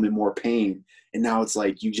cramping. Now I'm in more pain. And now it's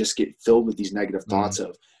like you just get filled with these negative thoughts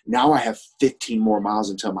of, now I have 15 more miles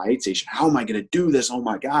until my aid station. How am I going to do this? Oh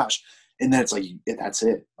my gosh. And then it's like, that's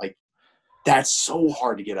it. Like that's so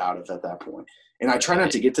hard to get out of at that point. And I try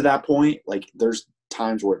not to get to that point. Like there's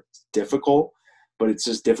times where it's difficult, but it's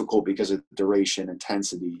just difficult because of duration,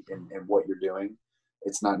 intensity, and what you're doing.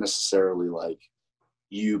 It's not necessarily like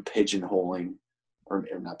you pigeonholing or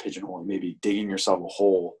not pigeonholing, maybe digging yourself a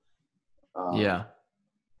hole.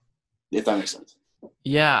 If that makes sense.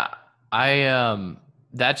 Yeah.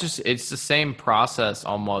 It's the same process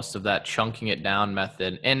almost of that chunking it down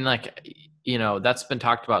method. And like, that's been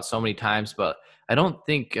talked about so many times, but I don't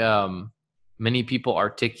think many people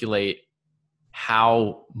articulate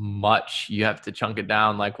how much you have to chunk it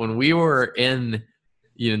down. Like when we were in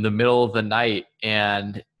the middle of the night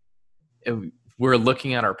and we're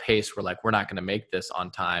looking at our pace, we're like, we're not going to make this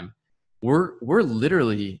on time. We're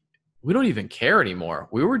literally, we don't even care anymore.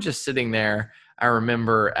 We were just sitting there. I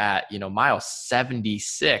remember at, mile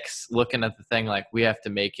 76, looking at the thing, like we have to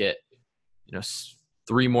make it,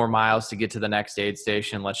 3 more miles to get to the next aid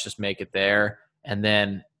station. Let's just make it there. And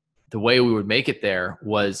then the way we would make it there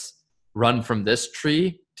was run from this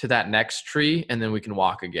tree to that next tree, and then we can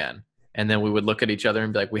walk again. And then we would look at each other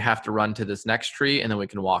and be like, we have to run to this next tree, and then we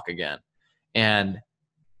can walk again. And,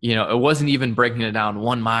 it wasn't even breaking it down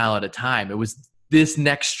 1 mile at a time. It was this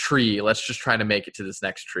next tree. Let's just try to make it to this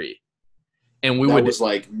next tree. And we would was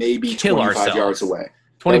like maybe 25 yards away.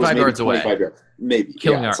 25 yards away. 25 yards. Maybe.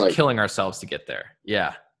 Killing ourselves to get there.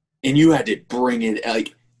 Yeah. And you had to bring it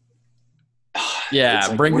like,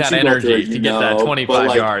 yeah, bring that energy to get that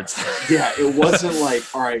 25 yards. Yeah, it wasn't like,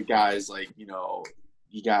 all right, guys, like,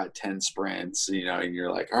 you got 10 sprints, and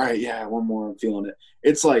you're like, all right, yeah, one more, I'm feeling it.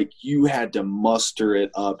 It's like you had to muster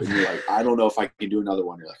it up, and you're like, I don't know if I can do another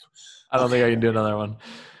one. You're like, I don't think I can do another one.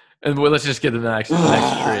 And let's just get to the next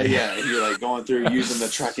tree. Yeah, you're like going through using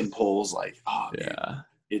the trekking poles, like, oh man,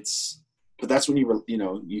 Yeah. But that's when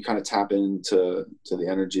you kind of tap into the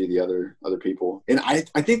energy of the other people, and I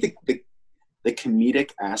think the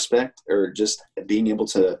comedic aspect, or just being able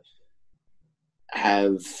to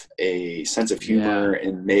have a sense of humor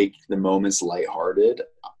and make the moments lighthearted,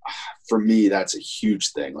 for me, that's a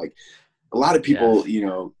huge thing. Like, a lot of people,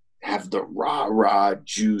 have the rah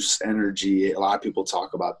juice energy. A lot of people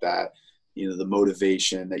talk about that, the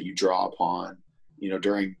motivation that you draw upon,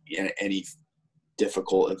 during any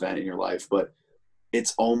difficult event in your life. But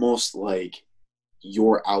it's almost like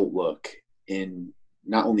your outlook in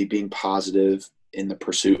not only being positive in the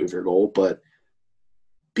pursuit of your goal, but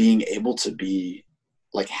being able to be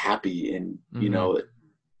like happy and,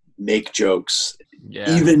 make jokes,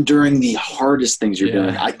 even during the hardest things you're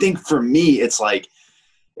doing. I think for me, it's like,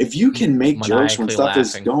 if you can make jokes when stuff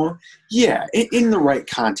is going, in the right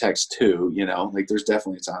context too, like there's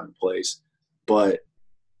definitely a time and place, but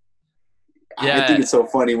I think it's so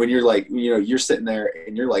funny when you're like, you're sitting there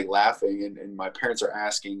and you're like laughing, and my parents are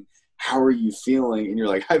asking, how are you feeling? And you're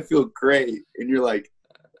like, I feel great. And you're like,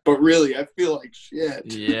 but really, I feel like shit.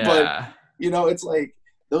 Yeah. But, it's like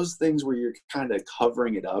those things where you're kind of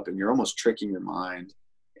covering it up and you're almost tricking your mind.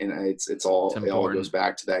 And it all goes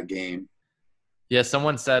back to that game. Yeah,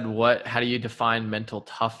 someone said, how do you define mental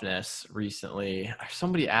toughness recently?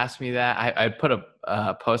 Somebody asked me that. I put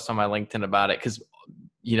a post on my LinkedIn about it because,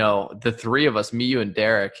 the three of us, me, you, and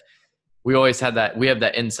Derek, we always had that. We have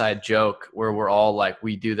that inside joke where we're all like,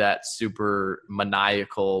 we do that super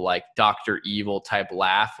maniacal, like Dr. Evil type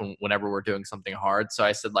laugh whenever we're doing something hard. So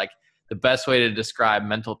I said, like, the best way to describe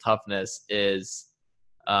mental toughness is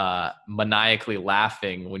maniacally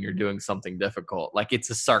laughing when you're doing something difficult. Like,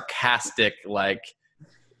 it's a sarcastic, like,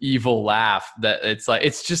 evil laugh that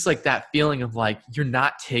it's just like that feeling of like, you're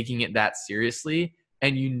not taking it that seriously.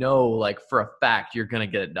 And like for a fact, you're going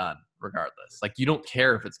to get it done regardless. Like, you don't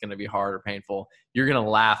care if it's going to be hard or painful. You're going to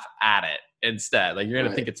laugh at it instead. Like, you're going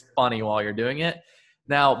to think it's funny while you're doing it.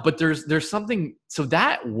 Now, but there's something, so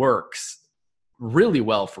that works really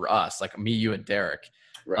well for us, like me, you, and Derek.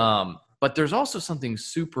 Right. But there's also something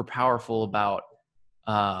super powerful about,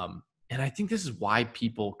 and I think this is why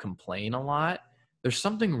people complain a lot. There's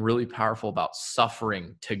something really powerful about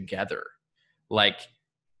suffering together. Like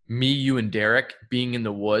me, you, and Derek being in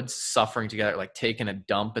the woods, suffering together, like taking a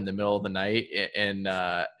dump in the middle of the night and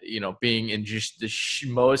being in just the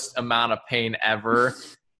most amount of pain ever.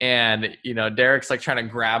 And, Derek's like trying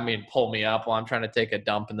to grab me and pull me up while I'm trying to take a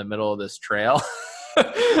dump in the middle of this trail.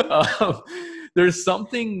 There's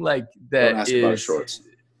something like that. Don't ask about shorts.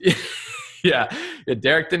 Yeah.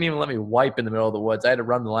 Derek didn't even let me wipe in the middle of the woods. I had to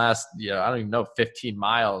run the last, I don't even know, 15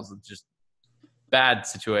 miles. Just bad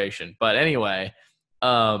situation. But anyway,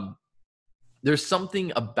 there's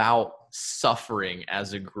something about suffering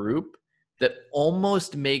as a group that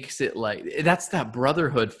almost makes it like, that's that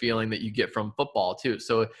brotherhood feeling that you get from football too.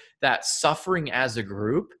 So that suffering as a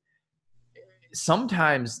group,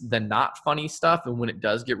 sometimes the not funny stuff, and when it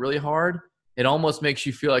does get really hard, it almost makes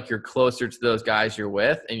you feel like you're closer to those guys you're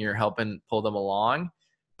with and you're helping pull them along,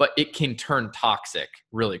 but it can turn toxic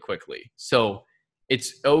really quickly. So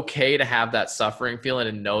it's okay to have that suffering feeling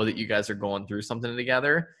and know that you guys are going through something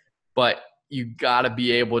together, but you got to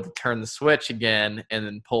be able to turn the switch again and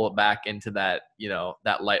then pull it back into that,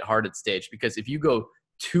 that lighthearted stage. Because if you go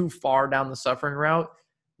too far down the suffering route,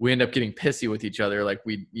 we end up getting pissy with each other. Like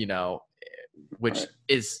which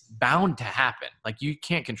is bound to happen. Like, you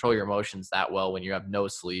can't control your emotions that well when you have no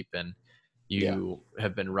sleep and you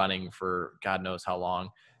have been running for God knows how long.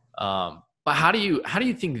 But how do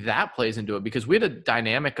you think that plays into it? Because we had a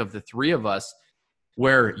dynamic of the three of us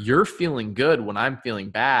where you're feeling good when I'm feeling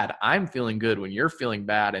bad. I'm feeling good when you're feeling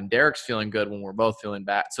bad, and Derek's feeling good when we're both feeling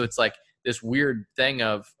bad. So it's like this weird thing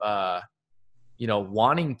of,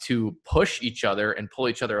 wanting to push each other and pull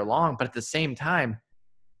each other along. But at the same time,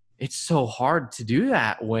 it's so hard to do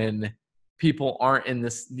that when people aren't in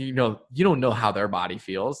this, you don't know how their body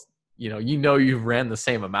feels. You've ran the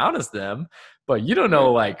same amount as them, but you don't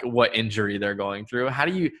know like what injury they're going through. How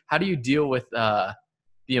do you deal with the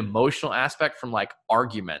emotional aspect from like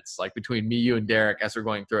arguments, like between me, you, and Derek as we're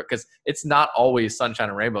going through it? Because it's not always sunshine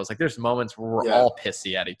and rainbows. Like, there's moments where we're all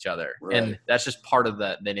pissy at each other. Right. And that's just part of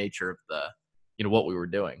the nature of the, what we were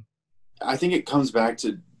doing. I think it comes back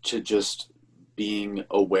to just being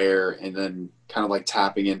aware and then kind of like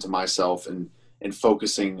tapping into myself and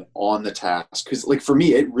focusing on the task. Because like for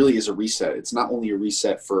me, it really is a reset. It's not only a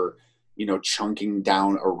reset for, chunking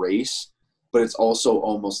down a race, but it's also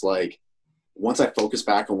almost like once I focus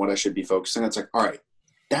back on what I should be focusing, it's like, all right,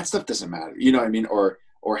 that stuff doesn't matter. You know what I mean? Or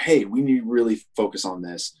or, hey, we need to really focus on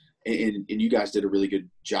this. And you guys did a really good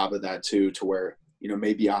job of that too, to where,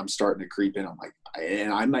 maybe I'm starting to creep in. I'm like,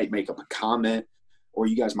 and I might make up a comment, or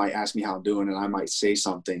you guys might ask me how I'm doing, and I might say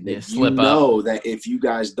something that slip up. that if you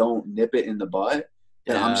guys don't nip it in the butt,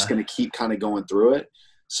 then I'm just going to keep kind of going through it.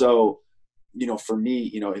 So, for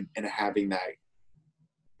me, and having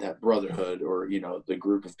that brotherhood, or, the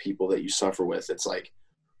group of people that you suffer with, it's like,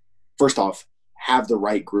 first off, have the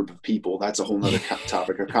right group of people. That's a whole nother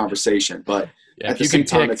topic of conversation. But at the same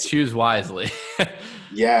time, choose wisely.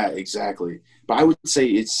 Yeah, exactly. But I would say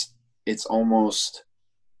it's almost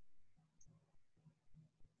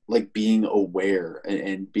like being aware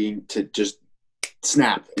and being to just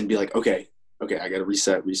snap and be like, okay, I got to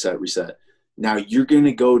reset. Now you're going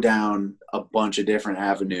to go down a bunch of different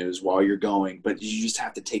avenues while you're going, but you just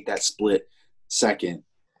have to take that split second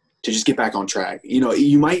to just get back on track.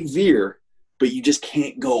 You might veer, but you just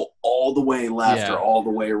can't go all the way left or all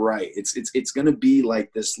the way right. It's going to be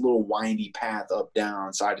like this little windy path up,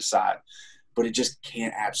 down, side to side, but it just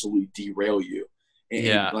can't absolutely derail you.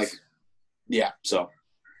 So.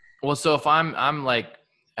 Well, so if I'm like,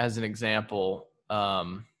 as an example,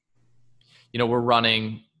 we're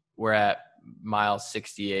running, we're at mile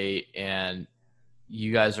 68 and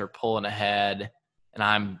you guys are pulling ahead and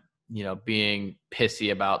I'm, being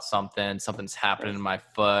pissy about something's happening in my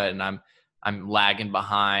foot and I'm lagging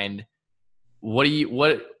behind. What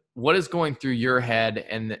is going through your head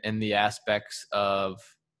and the aspects of,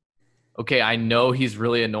 okay, I know he's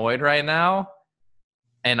really annoyed right now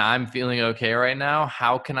and I'm feeling okay right now.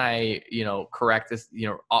 How can I, correct this,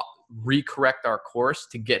 recorrect our course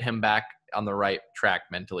to get him back on the right track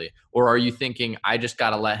mentally? Or are you thinking, I just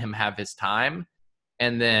got to let him have his time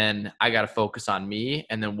and then I got to focus on me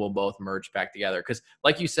and then we'll both merge back together? Because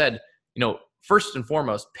like you said, first and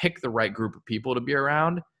foremost, pick the right group of people to be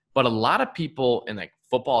around. But a lot of people in like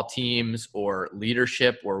football teams or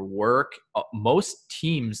leadership or work, most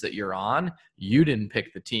teams that you're on, you didn't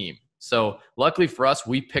pick the team. So luckily for us,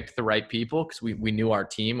 we picked the right people because we knew our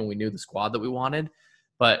team and we knew the squad that we wanted.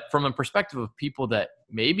 But from a perspective of people that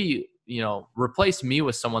maybe, replace me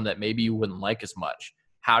with someone that maybe you wouldn't like as much,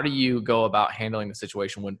 how do you go about handling the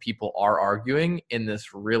situation when people are arguing in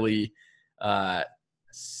this really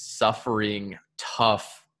suffering,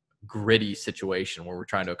 tough, gritty situation where we're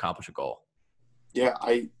trying to accomplish a goal? Yeah,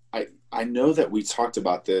 I know that we talked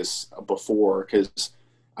about this before, because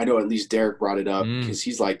I know at least Derek brought it up, because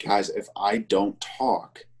he's like, guys, if I don't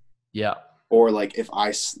talk, or like if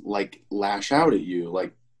I like lash out at you,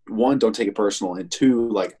 like, one, don't take it personal, and two,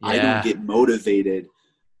 like I don't get motivated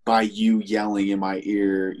by you yelling in my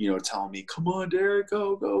ear, telling me, come on, Derek,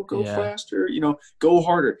 go faster, go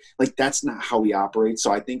harder. Like, that's not how we operate.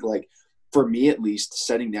 So I think, like, for me at least,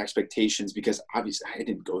 setting the expectations, because obviously I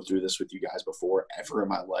didn't go through this with you guys before ever in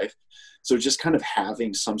my life. So just kind of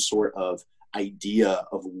having some sort of idea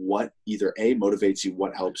of what either A, motivates you,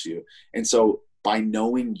 what helps you. And so by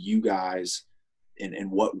knowing you guys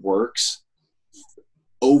and what works,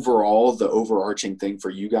 overall, the overarching thing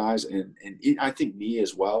for you guys, and I think me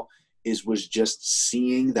as well, was just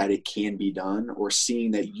seeing that it can be done, or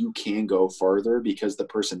seeing that you can go further because the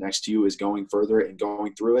person next to you is going further and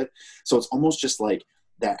going through it. So it's almost just like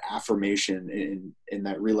that affirmation and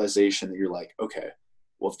that realization that you're like, okay,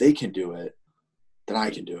 well, if they can do it, then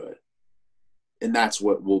I can do it. And that's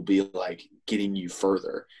what will be like getting you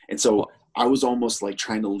further. And so I was almost like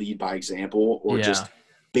trying to lead by example, or just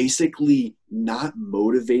basically not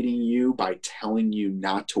motivating you by telling you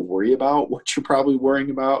not to worry about what you're probably worrying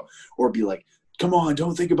about, or be like, come on,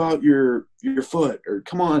 don't think about your foot, or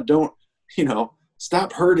come on, don't,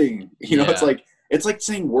 stop hurting. It's like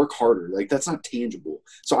saying work harder. Like, that's not tangible.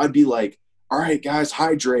 So I'd be like, all right, guys,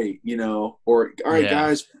 hydrate, or all right,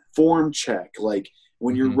 guys, form check. Like,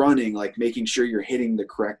 when you're running, like making sure you're hitting the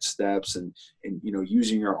correct steps and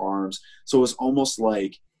using your arms. So it was almost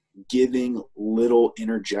like giving little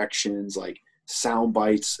interjections, like sound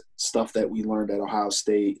bites, stuff that we learned at Ohio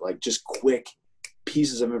State, like just quick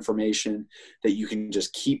pieces of information that you can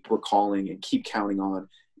just keep recalling and keep counting on.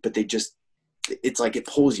 But it's like it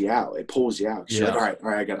pulls you out. You're like, all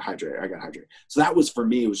right, I got to hydrate. So that was, for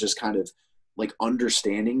me, it was just kind of like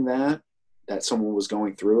understanding that someone was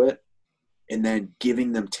going through it, and then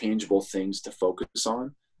giving them tangible things to focus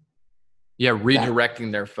on. Yeah,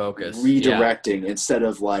 redirecting their focus. Instead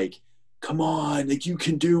of like, come on, like you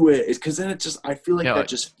can do it. It's because then it just, I feel like that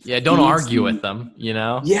just don't argue with them,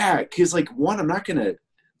 Yeah, because like, one, I'm not gonna.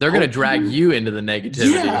 They're gonna drag you into the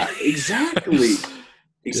negativity. Yeah, exactly.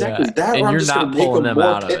 Yeah. That, and or I'm you're just not gonna make pulling them them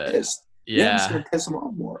more out pissed. of it. I'm just gonna piss them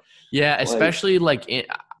off more. Yeah, especially like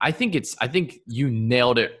I think you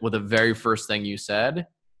nailed it with the very first thing you said.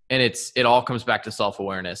 And it all comes back to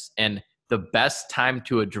self-awareness. And the best time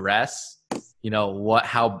to address,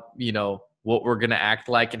 what we're going to act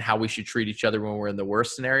like and how we should treat each other when we're in the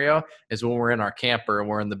worst scenario is when we're in our camper and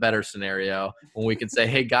we're in the better scenario, when we can say,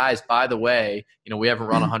 hey guys, by the way, we haven't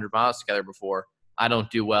run 100 miles together before. I don't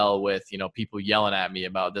do well with, people yelling at me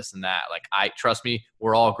about this and that. Like, trust me,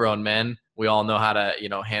 we're all grown men. We all know how to,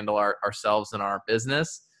 handle ourselves and our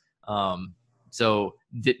business. So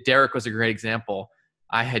Derek was a great example.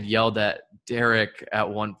 I had yelled at Derek at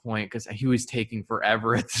one point because he was taking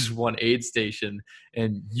forever at this one aid station,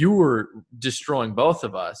 and you were destroying both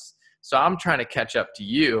of us. So I'm trying to catch up to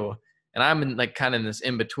you, and I'm in kind of this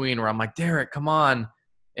in between where I'm like, Derek, come on.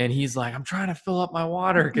 And he's like, I'm trying to fill up my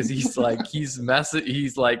water because he's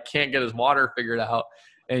can't get his water figured out.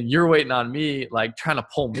 And you're waiting on me, trying to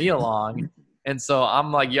pull me along. And so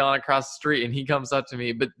I'm yelling across the street, and he comes up to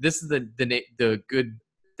me. But this is the good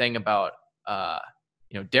thing about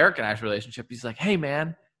Derek and I's relationship. He's like, hey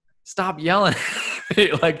man, stop yelling.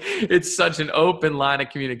 It's such an open line of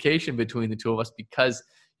communication between the two of us because,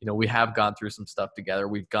 we have gone through some stuff together.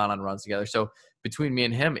 We've gone on runs together. So between me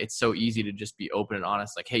and him, it's so easy to just be open and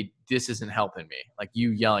honest. Like, hey, this isn't helping me. You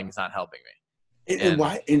yelling is not helping me. And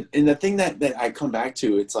why? And the thing that I come back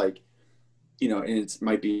to, it's and it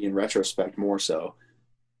might be in retrospect more so,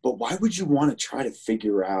 but why would you want to try to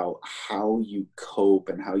figure out how you cope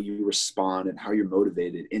and how you respond and how you're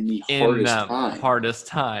motivated in the hardest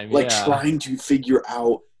time? Trying to figure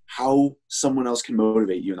out how someone else can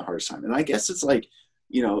motivate you in the hardest time. And I guess it's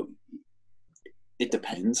it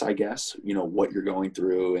depends, I guess, what you're going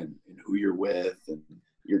through and who you're with and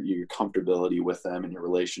your comfortability with them and your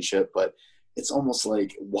relationship. But it's almost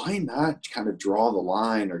why not kind of draw the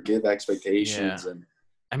line or give expectations? Yeah. And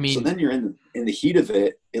I mean, so then you're in the heat of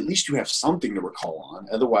it. At least you have something to recall on.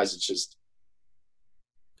 Otherwise, it's just.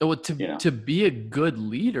 Well, to be a good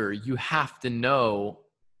leader, you have to know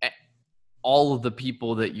all of the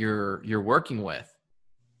people that you're working with.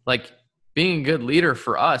 Being a good leader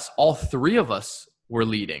for us, all three of us were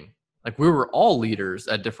leading. We were all leaders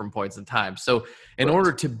at different points in time. So in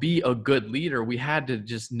order to be a good leader, we had to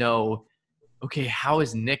just know, okay, how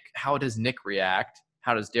does Nick react?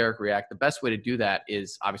 How does Derek react? The best way to do that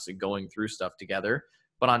is obviously going through stuff together.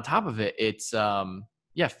 But on top of it, it's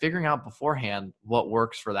figuring out beforehand what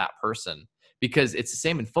works for that person. Because it's the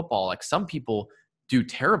same in football. Some people do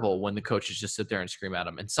terrible when the coaches just sit there and scream at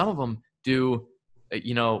them. And some of them do,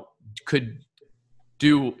 could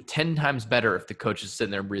do 10 times better if the coach is sitting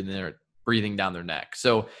there breathing down their neck.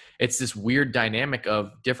 So it's this weird dynamic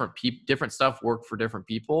of different stuff work for different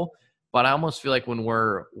people. But I almost feel like when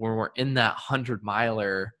we're in that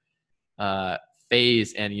 100-miler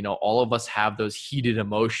phase and, all of us have those heated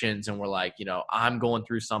emotions and we're I'm going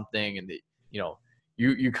through something and,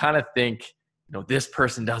 you kind of think, this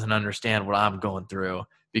person doesn't understand what I'm going through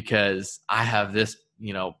because I have this,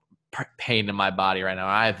 pain in my body right now.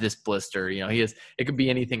 I have this blister, it could be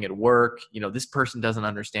anything at work. This person doesn't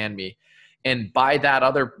understand me. And by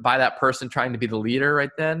that person trying to be the leader right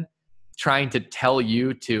then, trying to tell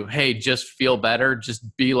you to, hey, just feel better,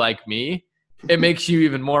 just be like me, it makes you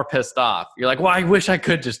even more pissed off. You're like, well, I wish I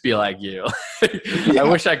could just be like you. I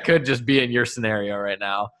wish I could just be in your scenario right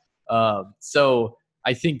now. So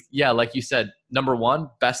I think, like you said, number one,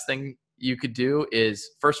 best thing you could do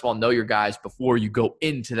is, first of all, know your guys before you go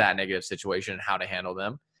into that negative situation and how to handle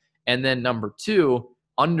them. And then number two,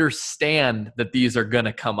 understand that these are going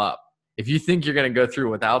to come up. If you think you're going to go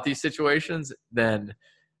through without these situations, then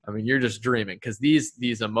you're just dreaming, because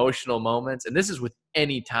these emotional moments, and this is with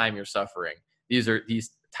any time you're suffering,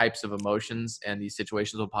 these types of emotions and these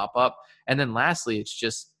situations will pop up. And then lastly, it's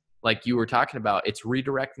just like you were talking about, it's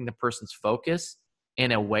redirecting the person's focus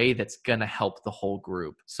in a way that's going to help the whole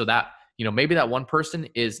group. So that, maybe that one person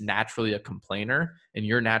is naturally a complainer and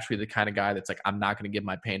you're naturally the kind of guy that's I'm not going to give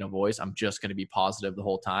my pain a voice. I'm just going to be positive the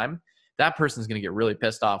whole time. That person's going to get really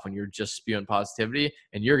pissed off when you're just spewing positivity,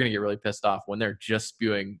 and you're going to get really pissed off when they're just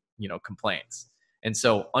spewing, complaints. And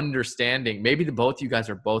so understanding, maybe both of you guys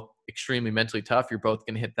are both extremely mentally tough. You're both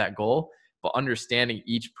going to hit that goal, but understanding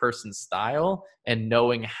each person's style and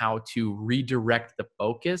knowing how to redirect the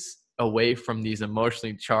focus away from these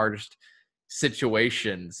emotionally charged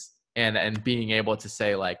situations, and being able to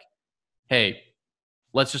say hey,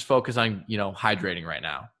 let's just focus on, hydrating right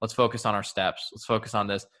now. Let's focus on our steps. Let's focus on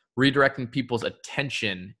this. Redirecting people's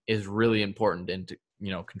attention is really important into,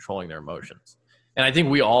 controlling their emotions. And I think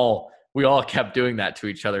we all kept doing that to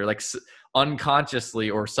each other, unconsciously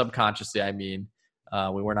or subconsciously.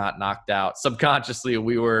 We were not knocked out. Subconsciously,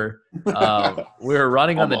 we were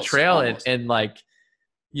running on the trail and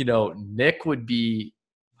Nick would be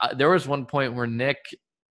there was one point where Nick,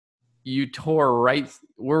 you tore right.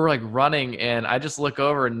 We're like running, and I just look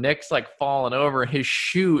over, and Nick's like falling over. His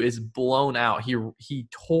shoe is blown out. He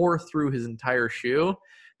tore through his entire shoe.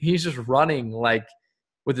 He's just running like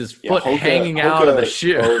with his foot hanging out of the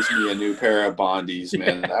shoe. Owes me a new pair of Bondies,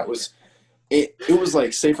 man. That was it. It was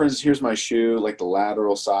like, say for instance, here's my shoe, like the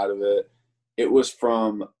lateral side of it. It was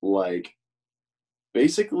from like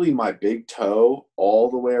basically my big toe all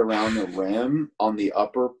the way around the rim on the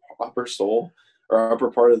upper sole or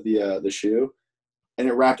upper part of the shoe, and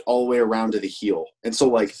it wrapped all the way around to the heel. And so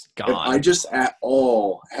like if I just at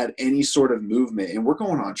all had any sort of movement, and we're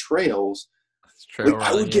going on trails, like,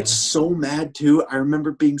 I would get so mad too. I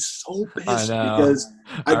remember being so pissed because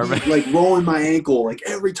I'd be like rolling my ankle like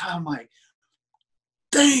every time, like,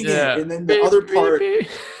 dang it. And then the other part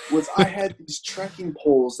was I had these trekking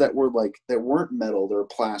poles that weren't metal, they were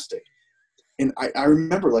plastic. And I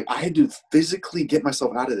remember like I had to physically get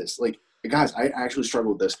myself out of this. Like, guys, I actually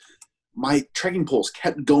struggled with this. My trekking poles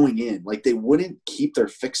kept going in. Like, they wouldn't keep their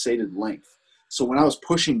fixated length. So when I was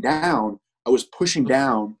pushing down,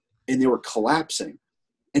 and they were collapsing.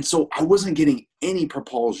 And so I wasn't getting any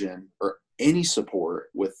propulsion or any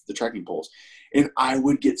support with the trekking poles. And I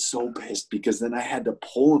would get so pissed because then I had to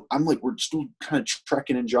pull them. I'm like, we're still kind of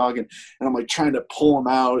trekking and jogging, and I'm like trying to pull them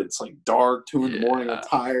out. It's like dark, 2 in the morning. I'm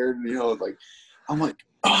tired. Like, I'm like,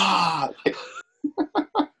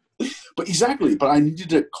 But exactly. But I needed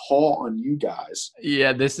to call on you guys.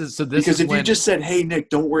 Yeah, this because if you just said, "Hey, Nick,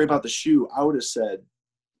 don't worry about the shoe," I would have said,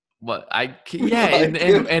 "What?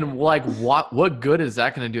 And like, what good is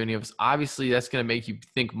that going to do any of us? Obviously, that's going to make you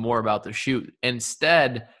think more about the shoe.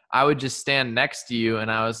 Instead, I would just stand next to you,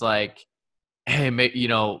 and I was like, "Hey,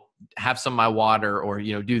 have some of my water, or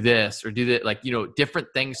do this or do that, like different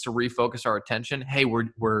things to refocus our attention. Hey,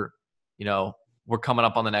 we're coming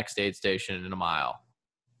up on the next aid station in a mile.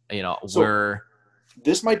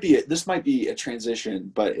 This might be a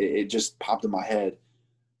transition, but it just popped in my head.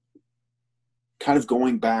 Kind of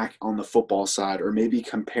going back on the football side, or maybe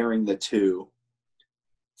comparing the two.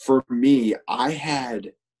 For me, I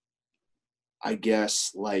had, I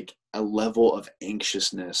guess, like a level of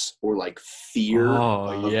anxiousness or like fear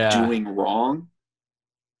of doing wrong.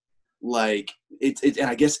 Like and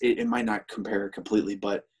I guess it might not compare completely,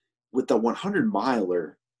 but with the 100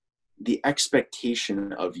 miler, the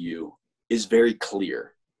expectation of you is very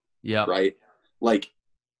clear. Yeah. Right? Like,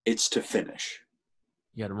 it's to finish.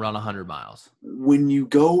 You got to run 100 miles. When you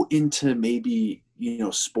go into maybe,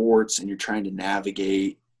 sports, and you're trying to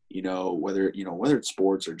navigate, whether it's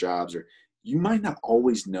sports or jobs, or you might not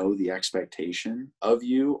always know the expectation of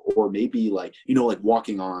you, or maybe like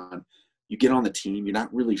walking on, you get on the team, you're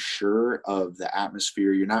not really sure of the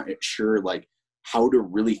atmosphere. You're not sure like how to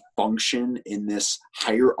really function in this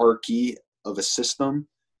hierarchy of a system.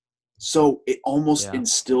 So it almost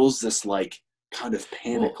instills this like kind of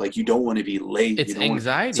panic, like you don't want to be late. It's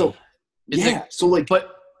anxiety.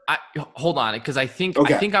 But hold on, because I think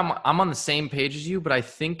I'm on the same page as you, but I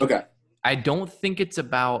think I don't think it's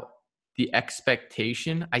about the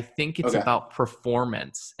expectation. I think it's about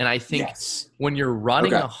performance. And I think when you're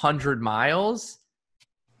running 100 miles,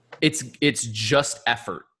 it's just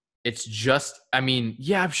effort. It's just, I'm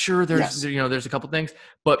sure there's there's a couple things,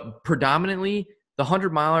 but predominantly the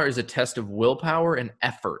 100 miler is a test of willpower and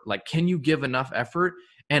effort. Like, can you give enough effort?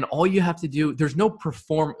 And all you have to do, there's no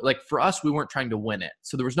like for us, we weren't trying to win it.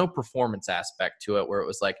 So there was no performance aspect to it where it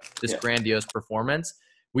was like this grandiose performance.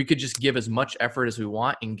 We could just give as much effort as we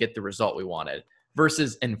want and get the result we wanted.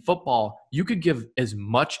 Versus in football, you could give as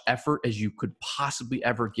much effort as you could possibly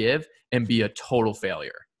ever give and be a total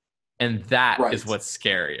failure. And that is what's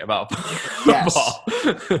scary about football.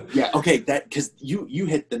 Okay. Because you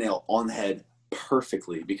hit the nail on the head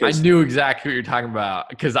perfectly, because I knew exactly what you're talking about,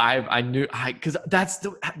 because because that's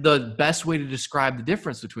the best way to describe the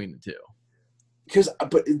difference between the two. Because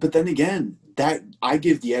but then again, that I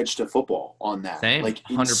give the edge to football on that. Same, like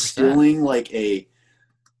 100%. Instilling like a,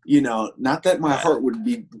 not that my heart would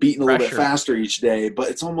be beating a little bit faster each day, but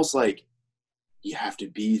it's almost like you have to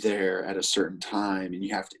be there at a certain time, and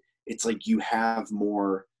it's like you have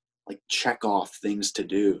more like check off things to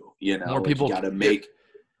do. More people you got to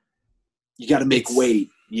make weight.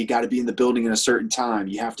 You got to be in the building in a certain time.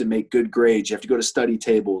 You have to make good grades. You have to go to study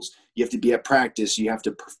tables. You have to be at practice. You have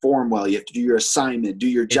to perform well. You have to do your assignment, do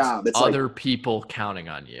your job. It's other people counting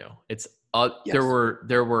on you. It's there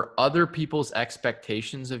were other people's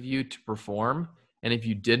expectations of you to perform. And if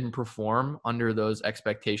you didn't perform under those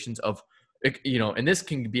expectations of, and this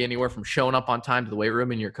can be anywhere from showing up on time to the weight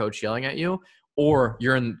room and your coach yelling at you, or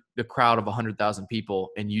you're in the crowd of 100,000 people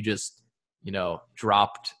and you just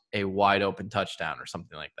dropped a wide open touchdown or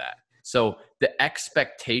something like that. So the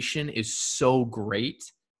expectation is so great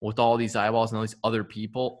with all these eyeballs and all these other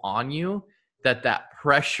people on you that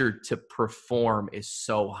pressure to perform is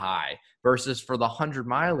so high. Versus for the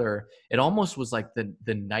 100-miler, it almost was like the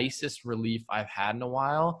nicest relief I've had in a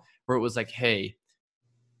while, where it was like, hey,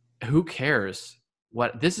 who cares?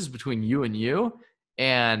 What this is between you and you.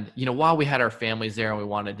 And, while we had our families there and we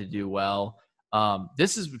wanted to do well,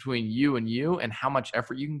 this is between you and how much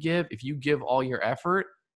effort you can give. If you give all your effort,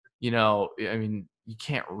 you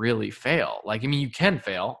can't really fail. You can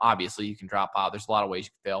fail. Obviously, you can drop out. There's a lot of ways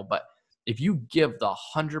you can fail. But if you give the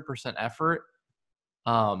 100% effort,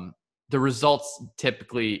 the results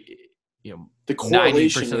typically, the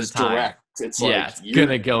correlation 90% of is the time, direct. It's it's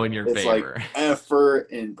gonna go in your favor. Like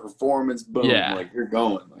effort and performance, boom, you're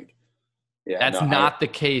going. That's not the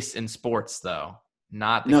case in sports, though.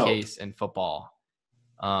 Not the case in football.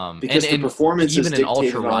 Because the performance even is in ultra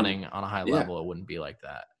dictated running on a high level, it wouldn't be like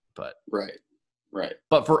that. But right.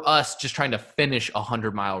 But for us, just trying to finish a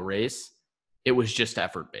 100-mile race, it was just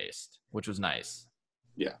effort based, which was nice.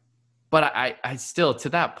 Yeah. But I still, to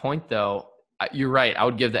that point though, you're right. I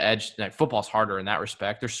would give the edge. Football's harder in that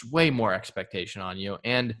respect. There's way more expectation on you,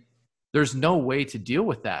 and there's no way to deal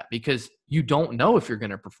with that because you don't know if you're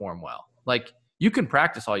going to perform well. You can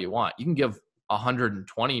practice all you want. You can give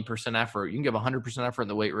 120% effort. You can give 100% effort in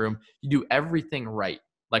the weight room. You do everything right,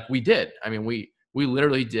 like we did. We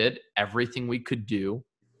literally did everything we could do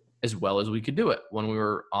as well as we could do it when we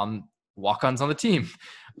were on walk-ons on the team.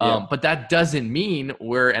 But that doesn't mean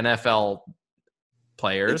we're NFL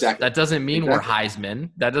players. Exactly. That doesn't mean we're Heisman.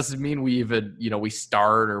 That doesn't mean we even, we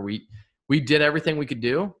start or we did everything we could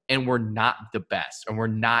do, and we're not the best, and we're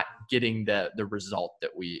not getting the result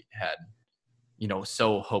that we had,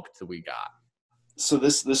 so hoped that we got. So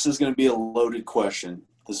this is going to be a loaded question.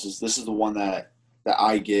 This is the one that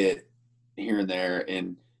I get here and there,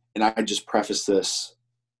 and I just preface this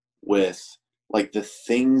with the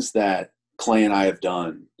things that Clay and I have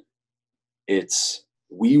done.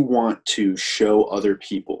 We want to show other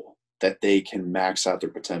people that they can max out their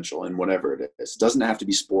potential in whatever it is. It doesn't have to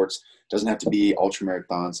be sports. It doesn't have to be ultra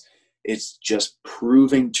marathons. It's just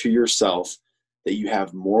proving to yourself that you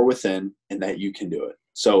have more within and that you can do it.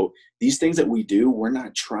 So these things that we do, we're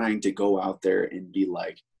not trying to go out there and be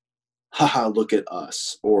like, haha, look at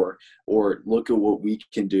us, or look at what we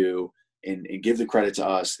can do and give the credit to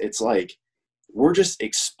us. It's like we're just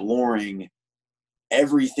exploring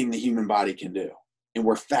everything the human body can do, and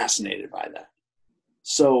we're fascinated by that.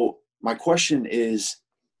 So my question is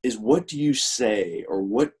what do you say, or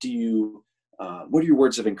what are your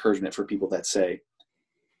words of encouragement for people that say,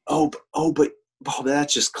 but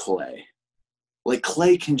that's just Clay.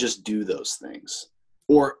 Clay can just do those things.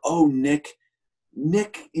 Or, Nick,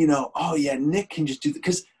 Nick can just do that.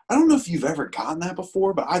 Because I don't know if you've ever gotten that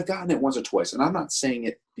before, but I've gotten it once or twice. And I'm not saying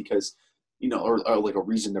it because, or like a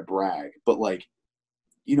reason to brag. But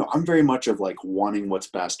I'm very much of wanting what's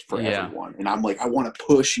best for everyone. And I'm I want to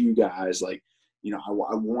push you guys. I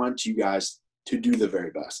want you guys to do the very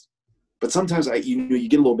best. But sometimes you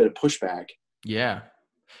get a little bit of pushback. Yeah.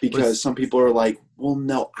 Because some people are like, well,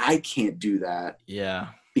 no, I can't do that. Yeah.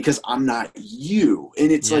 Because I'm not you. And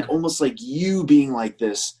it's almost like you being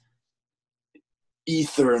this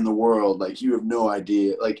ether in the world. You have no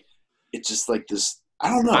idea. It's just this, I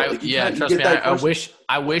don't know. Trust me.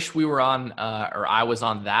 I wish we were on, or I was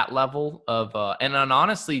on that level of, and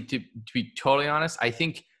honestly, to be totally honest, I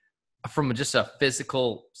think from just a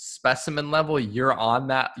physical specimen level, you're on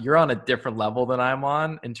a different level than I'm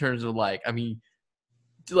on in terms of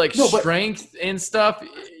strength and stuff.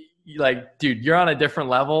 Dude, you're on a different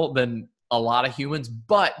level than a lot of humans,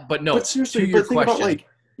 but no, but seriously, to your think question, about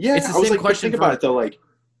it's the same question. Think about it though,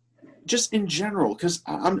 just in general, because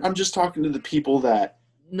I'm just talking to the people that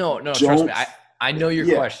trust me, I know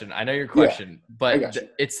your question. I know your question, but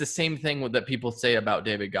it's the same thing that people say about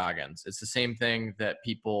David Goggins. It's the same thing that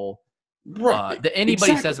people that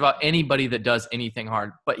anybody says about anybody that does anything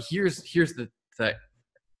hard. But here's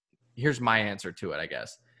my answer to it, I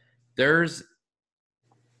guess. There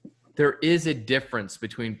is a difference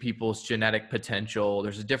between people's genetic potential.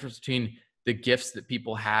 There's a difference between the gifts that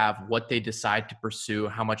people have, what they decide to pursue,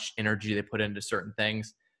 how much energy they put into certain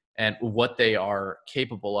things, and what they are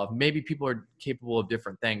capable of. Maybe people are capable of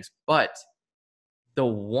different things, but the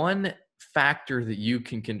one factor that you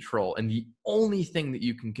can control, and the only thing that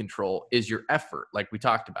you can control, is your effort, like we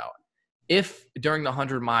talked about. If during the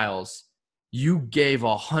 100 miles, you gave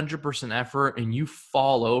 100% effort and you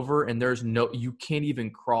fall over and you can't even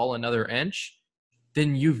crawl another inch,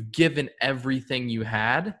 then you've given everything you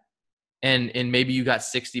had, and maybe you got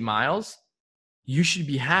 60 miles, you should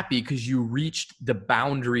be happy because you reached the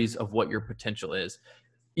boundaries of what your potential is.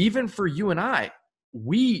 Even for you and I,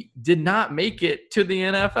 we did not make it to the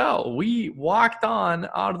NFL. We walked on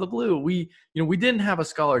out of the blue. We didn't have a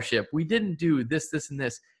scholarship. We didn't do this, and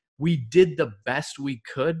this. We did the best we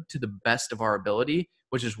could to the best of our ability,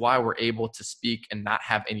 which is why we're able to speak and not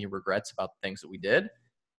have any regrets about the things that we did.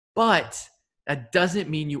 But that doesn't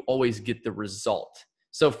mean you always get the result.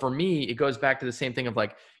 So for me, it goes back to the same thing of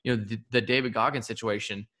like, the David Goggins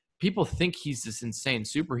situation. People think he's this insane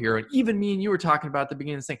superhero. And even me and you were talking about at the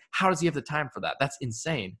beginning of this thing, how does he have the time for that? That's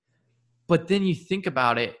insane. But then you think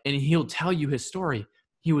about it and he'll tell you his story.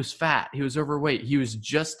 He was fat. He was overweight. He was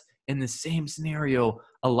just in the same scenario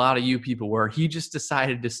a lot of you people were. He just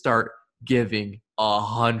decided to start giving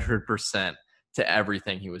 100% to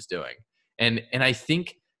everything he was doing. And I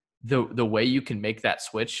think the way you can make that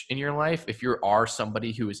switch in your life, if you are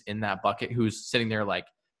somebody who is in that bucket, who's sitting there like,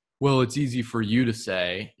 well, it's easy for you to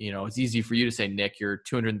say, Nick, you're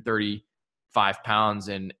 235 pounds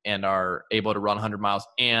and are able to run 100 miles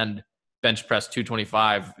and bench press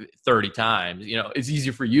 225 30 times. It's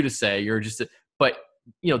easy for you to say but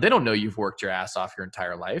they don't know you've worked your ass off your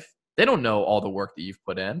entire life. They don't know all the work that you've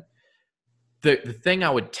put in. The thing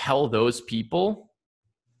I would tell those people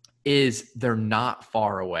is they're not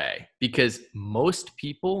far away, because most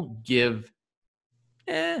people give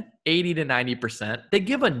 80 to 90%. They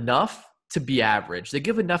give enough to be average. They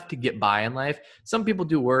give enough to get by in life. Some people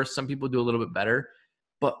do worse. Some people do a little bit better.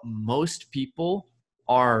 But most people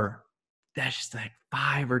that's just like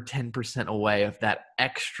 5 or 10% away of that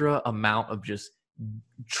extra amount of just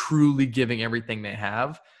truly giving everything they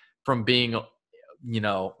have from being,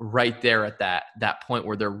 right there at that point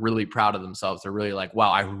where they're really proud of themselves. They're really like,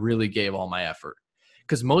 wow, I really gave all my effort.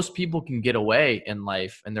 Because most people can get away in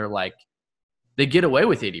life and they're like, they get away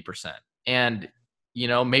with 80%. And,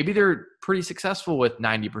 maybe they're pretty successful with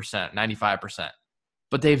 90%, 95%,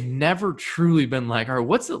 but they've never truly been like, all right,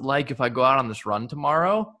 what's it like if I go out on this run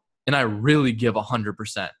tomorrow and I really give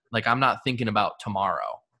 100%? Like, I'm not thinking about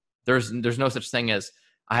tomorrow. There's no such thing as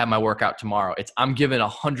I have my workout tomorrow. It's I'm giving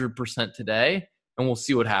 100% today and we'll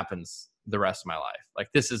see what happens the rest of my life. Like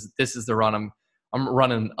this is the run. I'm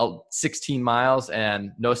running 16 miles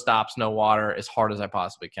and no stops, no water, as hard as I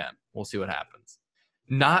possibly can. We'll see what happens.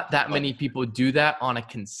 Not that many people do that on a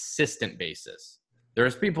consistent basis.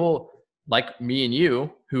 There's people like me and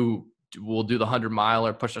you who will do the 100-mile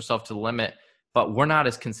or push ourselves to the limit, but we're not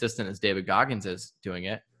as consistent as David Goggins is doing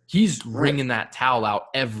it. He's wringing that towel out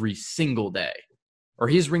every single day, or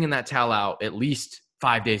he's wringing that towel out at least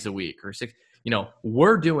 5 days a week or 6.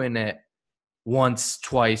 We're doing it once,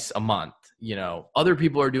 twice a month. Other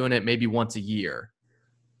people are doing it maybe once a year.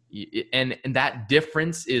 And that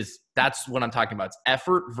difference that's what I'm talking about. It's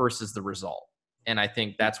effort versus the result. And I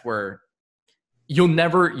think that's where you'll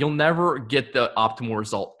never get the optimal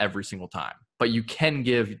result every single time, but you can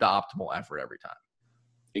give the optimal effort every time.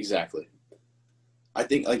 Exactly. I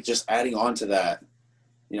think like just adding on to that,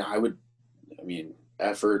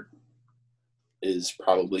 effort is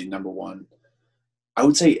probably number one. I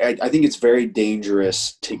would say I think it's very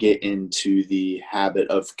dangerous to get into the habit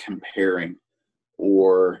of comparing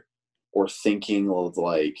or thinking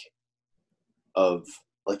of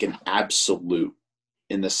an absolute,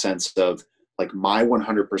 in the sense of like my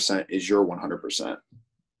 100% is your 100%.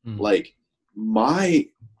 Like my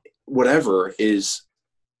whatever is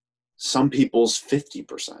some people's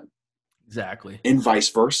 50%. Exactly. And vice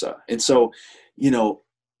versa. And so,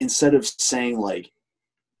 instead of saying like,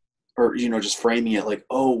 or, just framing it like,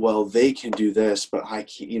 oh, well, they can do this, but I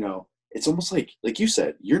can't, it's almost like you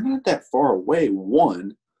said, you're not that far away,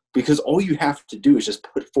 one, because all you have to do is just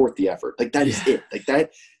put forth the effort. Like that is it. Like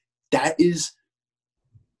that is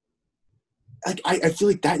like, I feel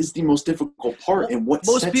like that is the most difficult part. And what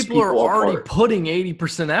most sets people are already apart. Putting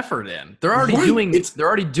 80% effort in. They're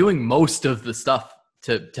already doing most of the stuff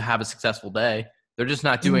to have a successful day. They're just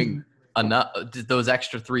not doing enough, those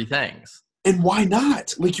extra 3 things. And why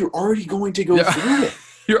not? Like you're already going to go through it.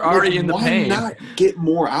 You're already in the pain. Why not get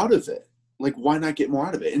more out of it? Like, why not get more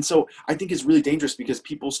out of it? And so I think it's really dangerous because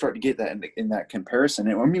people start to get that in that comparison.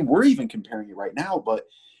 And we're even comparing it right now, but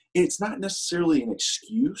it's not necessarily an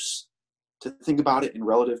excuse to think about it in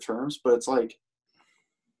relative terms, but it's like,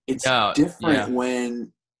 it's different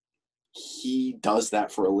when he does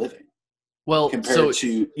that for a living. Well, compared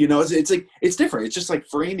to, it's like, it's different. It's just like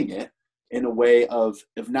framing it in a way of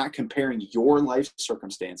not comparing your life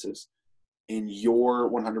circumstances and your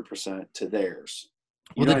 100% to theirs.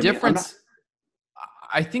 Well, the difference,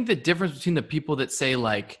 I think the difference between the people that say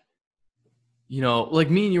like, like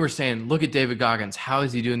me and you were saying, look at David Goggins. How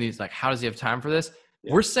is he doing these? Like, how does he have time for this?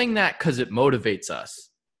 We're saying that because it motivates us.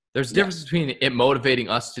 There's a difference between it motivating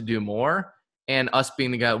us to do more and us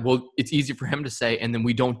being the guy, well, it's easy for him to say, and then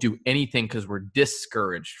we don't do anything because we're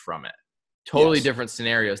discouraged from it. Totally different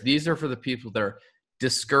scenarios. These are for the people that are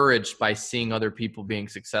discouraged by seeing other people being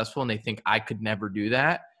successful and they think I could never do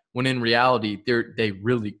that, when in reality, they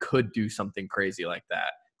really could do something crazy like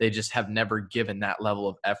that. They just have never given that level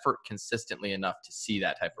of effort consistently enough to see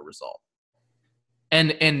that type of result.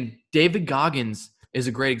 And David Goggins is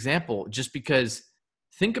a great example, just because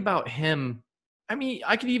think about him. I mean,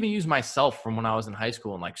 I could even use myself from when I was in high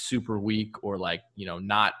school and like super weak or like,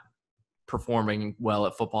 not performing well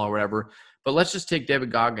at football or whatever. But let's just take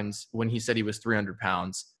David Goggins when he said he was 300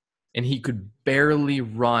 pounds and he could barely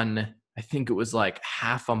run. I think it was like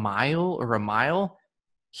half a mile or a mile.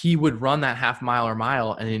 He would run that half mile or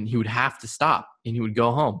mile and then he would have to stop and he would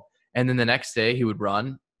go home. And then the next day he would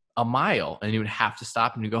run a mile and he would have to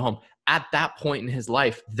stop and he'd go home. At that point in his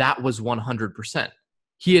life, that was 100%.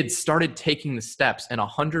 He had started taking the steps, and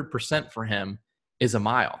 100% for him is a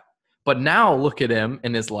mile. But now look at him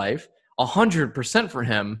in his life. 100% for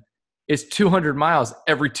him is 200 miles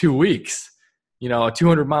every 2 weeks. A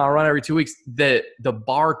 200-mile run every 2 weeks. The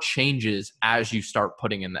bar changes as you start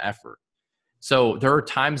putting in the effort. So there are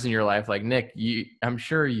times in your life, like Nick, I'm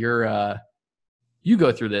sure you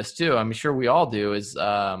go through this too. I'm sure we all do.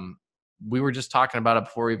 We were just talking about it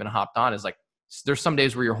before we even hopped on. Is like there's some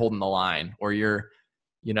days where you're holding the line, or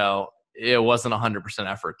it wasn't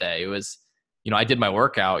 100% effort day. It was, I did my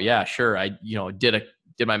workout. Yeah, sure. I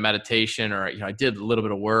did my meditation, or I did a little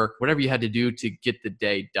bit of work, whatever you had to do to get the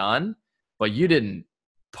day done. But you didn't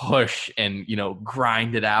push and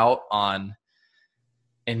grind it out on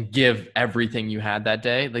and give everything you had that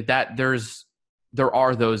day. Like that, there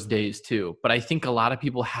are those days too, but I think a lot of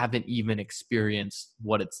people haven't even experienced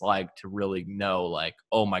what it's like to really know, like,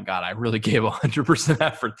 oh my God, I really gave 100%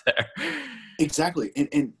 effort there. Exactly.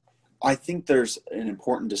 And I think there's an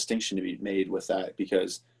important distinction to be made with that,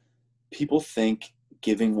 because people think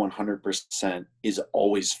giving 100% is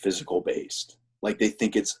always physical based. Like they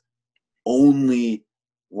think it's only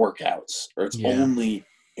workouts or it's only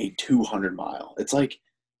a 200 mile. It's like,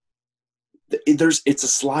 it's a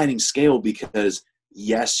sliding scale, because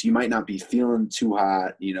yes, you might not be feeling too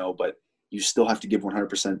hot, but you still have to give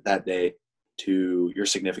 100% that day to your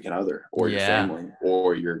significant other or your family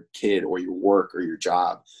or your kid or your work or your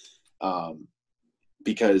job.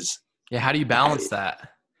 Because how do you balance that?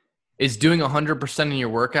 Is doing 100% in your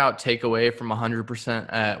workout take away from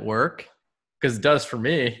 100% at work? Because it does for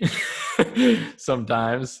me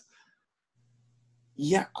sometimes.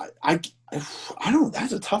 Yeah, I don't.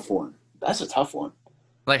 That's a tough one.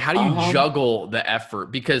 Like, how do you juggle the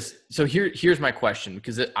effort? Because so here's my question,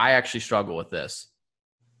 because I actually struggle with this.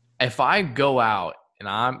 If I go out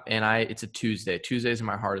and it's a Tuesday. Tuesdays are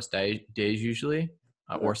my hardest days usually,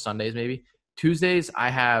 or Sundays maybe. Tuesdays I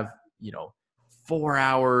have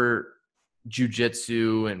 4-hour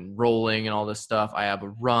jujitsu and rolling and all this stuff. I have a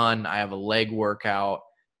run. I have a leg workout.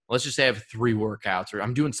 Let's just say I have 3 workouts, or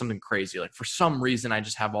I'm doing something crazy. Like for some reason, I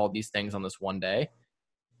just have all these things on this one day.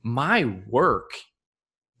 My work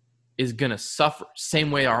is going to suffer. Same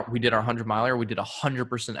way we did our 100-miler. We did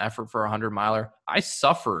 100% effort for a 100-miler. I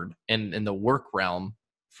suffered in the work realm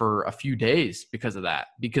for a few days because of that,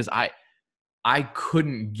 because I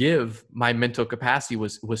couldn't give. My mental capacity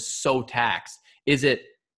was so taxed. Is it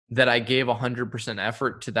that I gave 100%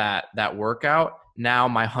 effort to that workout? Now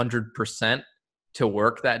my 100% to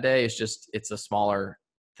work that day is just, it's a smaller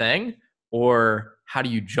thing? Or how do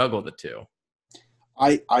you juggle the two?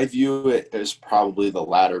 I view it as probably the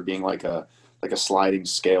latter, being like a sliding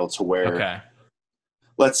scale, to where,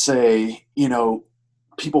 let's say,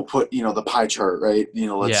 people put, the pie chart, right?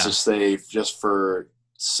 Let's just say, just for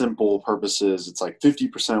simple purposes, it's like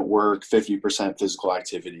 50% work, 50% physical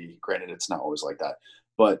activity. Granted, it's not always like that,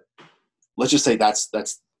 but let's just say that's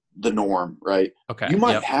the norm, right? Okay. You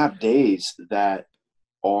might have days that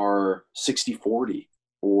are 60-40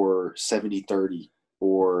 or 70-30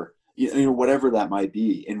 or whatever that might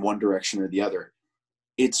be in one direction or the other.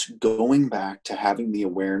 It's going back to having the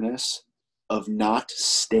awareness of not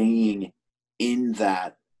staying in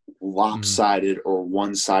that lopsided or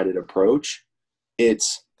one-sided approach.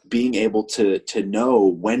 It's being able to know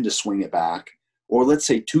when to swing it back. Or let's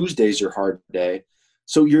say Tuesday's your hard day,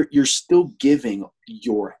 so you're still giving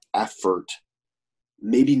your effort,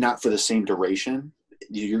 maybe not for the same duration.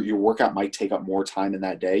 Your workout might take up more time in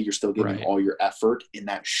that day. You're still giving all your effort in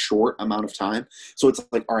that short amount of time. So it's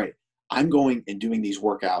like, all right, I'm going and doing these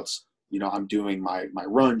workouts. I'm doing my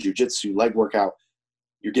run, jujitsu, leg workout.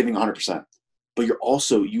 You're giving 100%, but you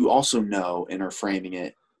also know and are framing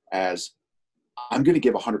it as, I'm going to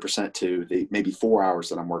give 100% to the maybe 4 hours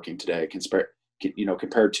that I'm working today,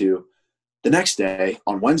 compared to the next day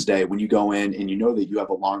on Wednesday when you go in and you know that you have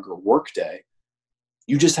a longer work day.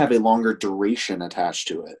 You just have a longer duration attached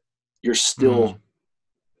to it. You're still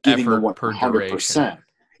giving the Effort per duration. 100%.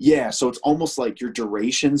 Yeah, so it's almost like your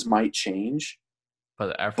durations might change, But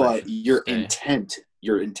the effort but should your stay.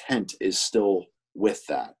 intent is still with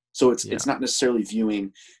that. So it's not necessarily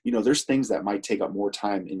viewing, there's things that might take up more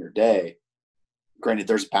time in your day. Granted,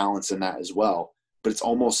 there's balance in that as well, but it's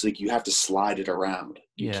almost like you have to slide it around.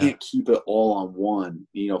 You can't keep it all on one,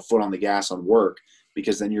 foot on the gas on work,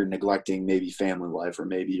 because then you're neglecting maybe family life or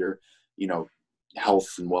maybe your,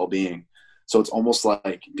 health and well-being. So it's almost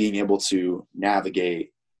like being able to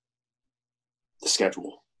navigate the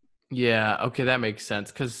schedule. Yeah. Okay. That makes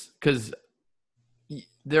sense. Cause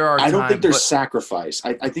there are I don't think there's but, sacrifice.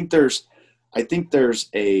 I think there's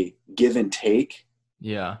a give and take.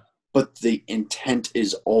 Yeah. But the intent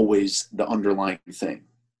is always the underlying thing.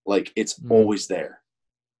 Like it's always there.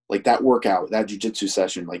 Like that workout, that jiu-jitsu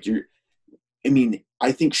session, I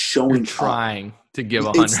think showing You're trying to give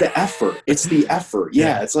 100. It's the effort. It's the effort.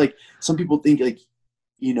 Yeah. It's like some people think like,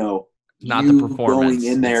 not you the performance,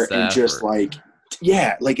 going in there the and effort. just like,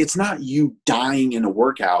 like it's not you dying in a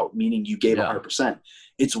workout, meaning you gave 100%.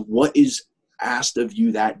 It's what is asked of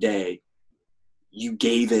you that day. You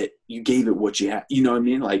gave it what you had. You know what I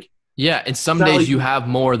mean? Like, yeah, and some days you have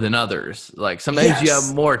more than others. Like some days you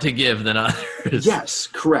have more to give than others. Yes,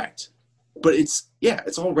 correct. But it's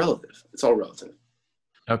all relative. It's all relative.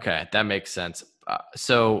 Okay, that makes sense.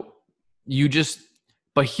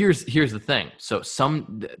 But here's the thing. So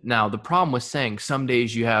now the problem with saying some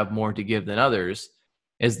days you have more to give than others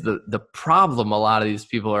is the problem a lot of these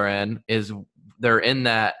people are in is they're in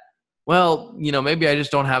that, well, maybe I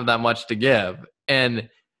just don't have that much to give. And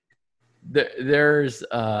there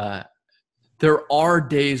are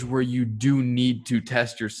days where you do need to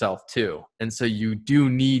test yourself too. And so you do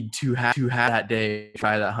need to have that day,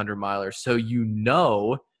 try that 100-miler. So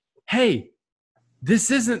hey,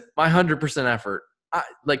 this isn't my 100% effort.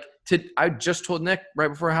 I just told Nick right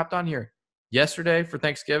before I hopped on here, yesterday for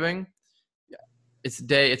Thanksgiving, it's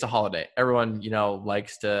a holiday. Everyone,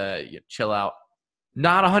 likes to chill out.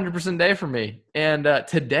 Not 100% day for me. And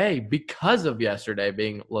today, because of yesterday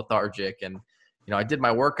being lethargic and, I did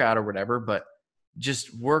my workout or whatever, but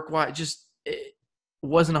just work-wise, it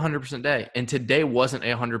wasn't 100% day. And today wasn't a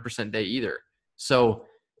 100% day either. So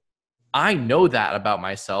I know that about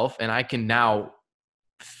myself, and I can now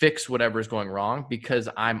fix whatever is going wrong because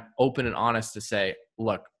I'm open and honest to say,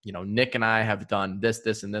 look, Nick and I have done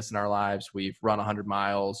this, and this in our lives. We've run 100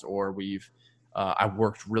 miles, or I've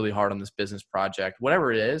worked really hard on this business project,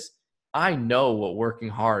 whatever it is. I know what working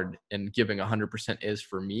hard and giving 100% is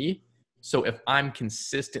for me. So if I'm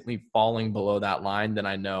consistently falling below that line, then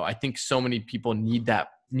I think so many people need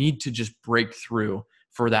to just break through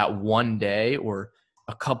for that one day or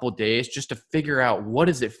a couple days just to figure out what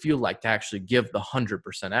does it feel like to actually give the 100%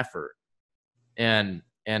 effort. And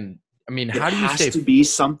how do you say it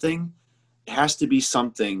has to be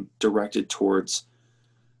something directed towards,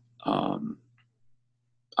 or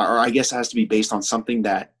I guess it has to be based on something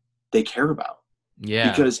that they care about.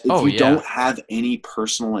 Yeah. Because if you don't have any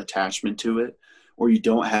personal attachment to it, or you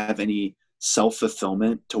don't have any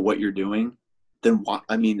self-fulfillment to what you're doing, then why?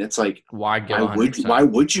 It's like, why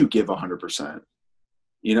would you give 100%?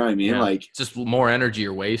 You know what I mean? Yeah. Like, it's just more energy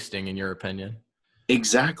you're wasting, in your opinion.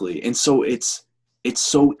 Exactly. And so it's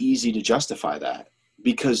so easy to justify that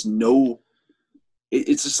because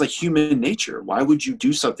it's just like human nature. Why would you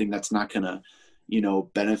do something that's not going to,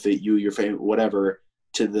 benefit you, your family, whatever,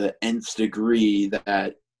 to the nth degree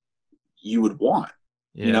that you would want?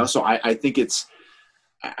 Yeah. So I think it's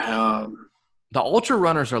the ultra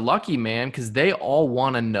runners are lucky, man, because they all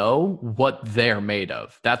want to know what they're made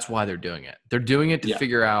of. That's why they're doing it. They're doing it to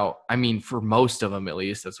figure out, for most of them at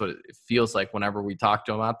least, that's what it feels like whenever we talk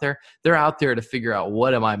to them out there. They're out there to figure out,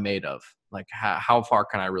 what am I made of? Like, how far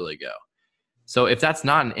can I really go? So if that's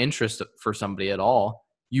not an interest for somebody at all,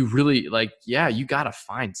 you really you got to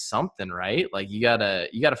find something, right? Like you got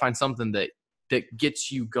to find something that gets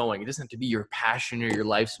you going. It doesn't have to be your passion or your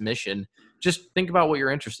life's mission. Just think about what you're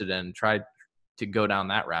interested in. Try to go down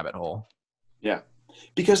that rabbit hole. Yeah.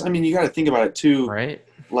 Because you got to think about it too. Right.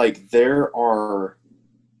 Like there are,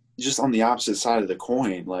 just on the opposite side of the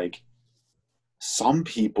coin, like some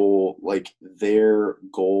people, like their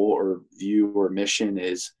goal or view or mission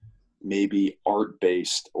is maybe art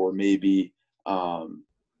based, or maybe,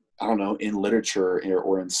 I don't know, in literature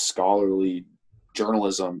or in scholarly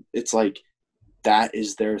journalism. It's like, that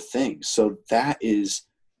is their thing. So that is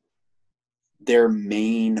their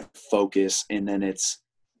main focus, and then it's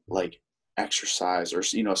like exercise or,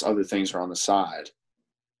 other things are on the side.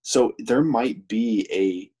 So there might be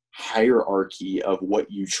a hierarchy of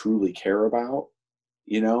what you truly care about.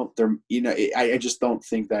 I just don't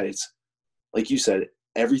think that it's, like you said,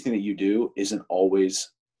 everything that you do isn't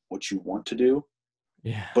always what you want to do,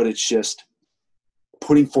 Yeah. but it's just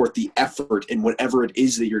putting forth the effort in whatever it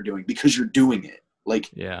is that you're doing because you're doing it. Like,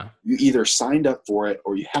 Yeah. you either signed up for it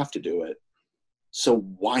or you have to do it. So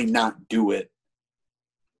why not do it?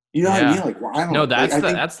 You know what I mean? Like, well, I don't No, know. Like, I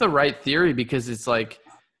think that's the right theory, because it's like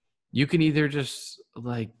you can either just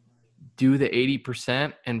like do the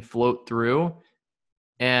 80% and float through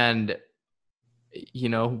and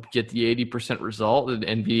get the 80% result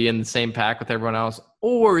and be in the same pack with everyone else,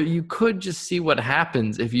 or you could just see what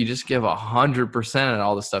happens if you just give 100% on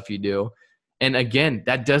all the stuff you do. And again,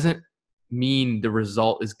 that doesn't mean the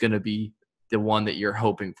result is going to be the one that you're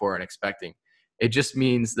hoping for and expecting. It just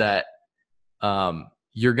means that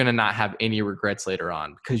you're going to not have any regrets later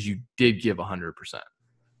on because you did give 100%.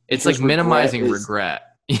 It's because like minimizing regret.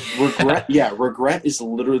 regret is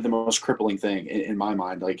literally the most crippling thing in my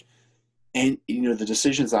mind. Like, and the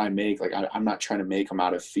decisions I make, like, I'm not trying to make them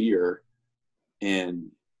out of fear. And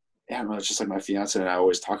I don't know, it's just like my fiance and I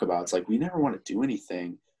always talk about. It's like, we never want to do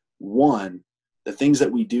anything. One, the things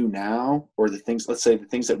that we do now, or let's say the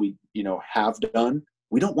things that we, have done,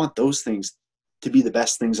 we don't want those things to be the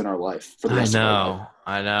best things in our life for the rest of our life.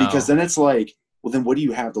 I know. Because then it's like, well, then what do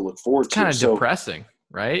you have to look forward to? It's kind of depressing,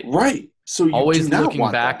 right? Right. So you always do not looking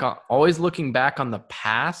want back that. always looking back on the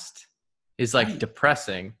past is like Right.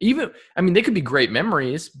 depressing. Even, I mean, they could be great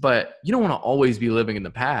memories, but you don't want to always be living in the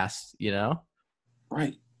past,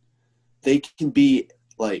 Right. They can be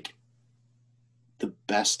like the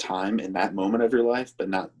best time in that moment of your life, but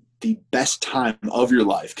not the best time of your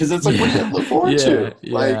life. Cause it's like, what do you look forward to?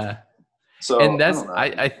 Like, so, and that's, I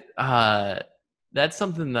don't know. that's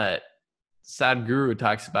something that Sadhguru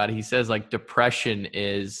talks about. He says like depression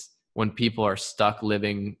is when people are stuck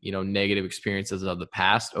living, negative experiences of the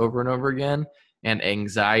past over and over again. And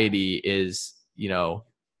anxiety is,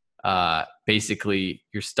 basically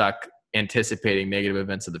you're stuck anticipating negative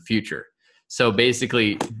events of the future. So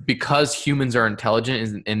basically, because humans are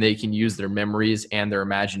intelligent and they can use their memories and their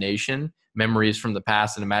imagination, memories from the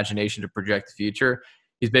past and imagination to project the future,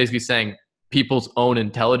 he's basically saying people's own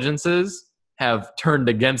intelligences have turned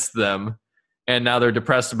against them. And now they're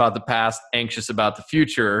depressed about the past, anxious about the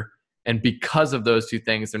future. And because of those two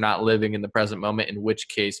things, they're not living in the present moment, in which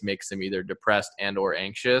case makes them either depressed and or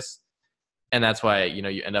anxious. And that's why,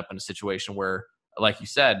 you end up in a situation where, like you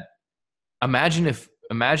said, imagine if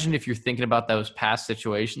you're thinking about those past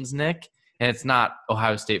situations, Nick, and it's not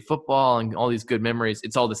Ohio State football and all these good memories.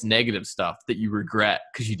 It's all this negative stuff that you regret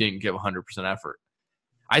because you didn't give 100% effort.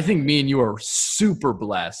 I think me and you are super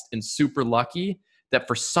blessed and super lucky that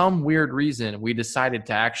for some weird reason we decided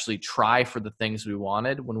to actually try for the things we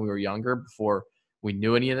wanted when we were younger, before we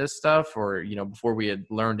knew any of this stuff, or before we had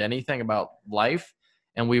learned anything about life.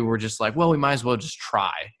 And we were just like, well, we might as well just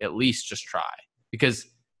try, at least just try. Because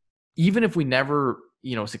even if we never,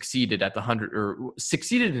 succeeded at the 100 or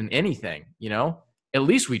succeeded in anything, at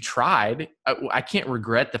least we tried. I can't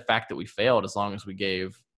regret the fact that we failed, as long as we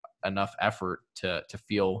gave enough effort to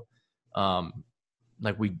feel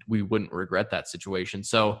like we wouldn't regret that situation.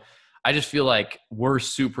 So I just feel like we're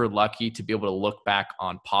super lucky to be able to look back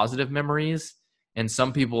on positive memories. And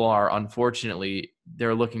some people are, unfortunately,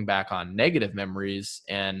 they're looking back on negative memories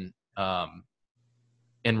and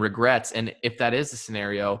regrets. And if that is the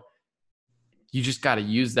scenario, you just got to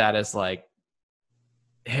use that as like,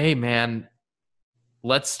 hey man,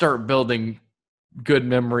 let's start building good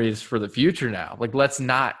memories for the future now. Like, let's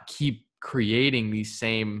not keep creating these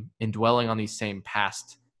same and dwelling on these same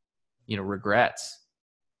past, regrets.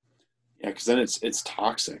 Yeah. Cause then it's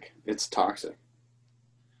toxic. It's toxic.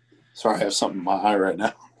 Sorry, I have something in my eye right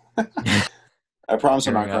now. I promise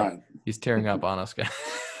I'm not crying. He's tearing up on us,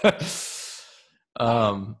 guys.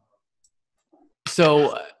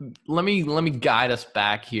 So let me guide us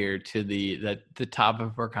back here to the top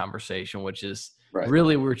of our conversation, which is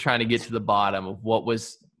really we're trying to get to the bottom of what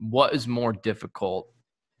is more difficult,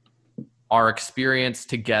 our experience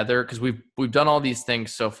together, because we've done all these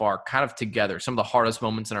things so far kind of together. Some of the hardest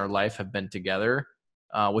moments in our life have been together,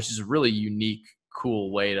 which is a really unique,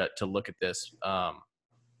 cool way to look at this.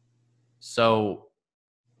 So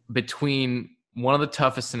between one of the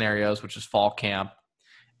toughest scenarios, which is fall camp,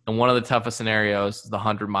 and one of the toughest scenarios, the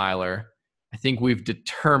 100-miler, I think we've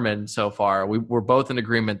determined so far, we're both in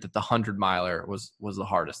agreement that the 100-miler was the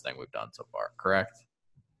hardest thing we've done so far, correct?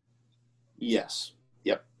 Yes.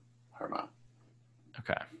 Yep. 100 mile.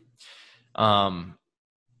 Okay. Um,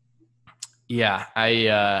 yeah,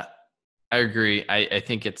 I agree. I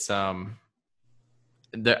think it's like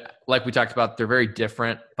we talked about, they're very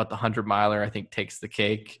different, but the 100-miler I think takes the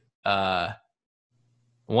cake.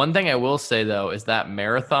 One thing I will say though is that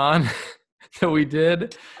marathon that we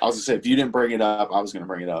did. I was gonna say, if you didn't bring it up, I was gonna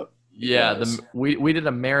bring it up Yeah, because we did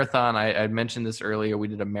a marathon. I mentioned this earlier. We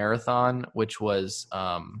did a marathon, which was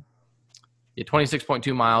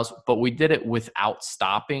 26.2 miles, but we did it without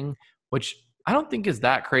stopping, which I don't think is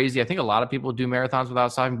that crazy. I think a lot of people do marathons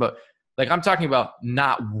without stopping, but like I'm talking about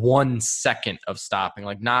not 1 second of stopping,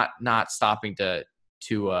 like not stopping to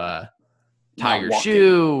tie not your walking,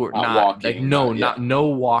 shoe, or not not like walking, not yeah, no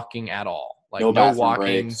walking at all. Like no no bathroom walking,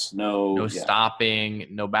 breaks, no no yeah. stopping,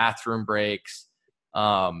 no bathroom breaks.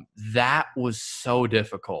 That was so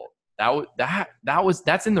difficult.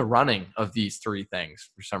 That's in the running of these three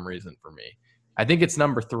things for some reason for me. I think it's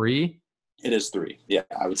number 3. It is 3. Yeah,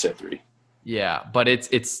 I would say 3. Yeah, but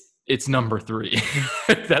it's number 3.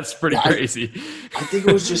 That's pretty Yeah, crazy. I think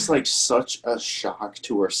it was just like such a shock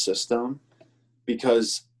to our system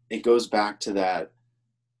because it goes back to that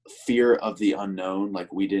fear of the unknown.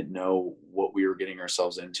 Like we didn't know what we were getting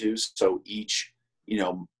ourselves into. So each, you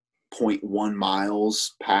know, 0.1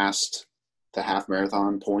 miles past the half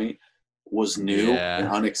marathon point was new and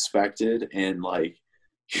Yeah, unexpected. And like,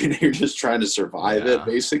 you're just trying to survive it yeah,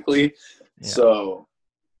 basically. yeah. So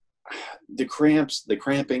the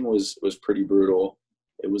cramping was pretty brutal.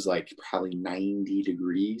 It was like probably 90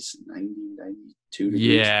 degrees, 92 degrees.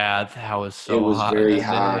 Yeah, that was It so was hot very that day.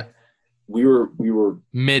 hot. We were well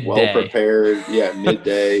Midday. prepared. Yeah,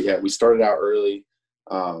 midday. Yeah, we started out early.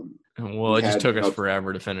 Well, We it just had, took us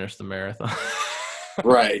forever to finish the marathon.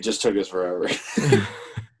 right, it just took us forever.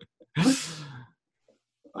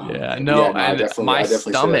 Oh Yeah, man, but yeah, no, no, I and definitely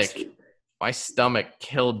say that's three. my stomach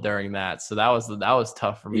killed during that. So that was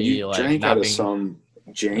tough for Yeah, you me, like drank out not of being. some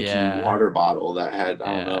janky Yeah, water bottle that had,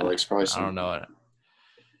 I don't know, yeah. like it's probably I don't some. know.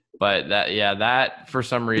 But that for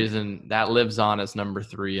some reason that lives on as number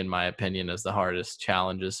 3 in my opinion as the hardest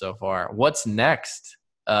challenges so far. What's next?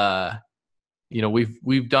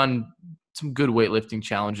 We've done some good weightlifting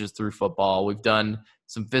challenges through football. We've done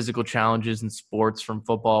some physical challenges in sports from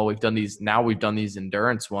football. We've done these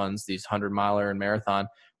endurance ones, these 100-miler and marathon.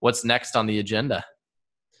 What's next on the agenda?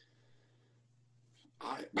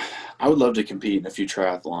 I, I would love to compete in a few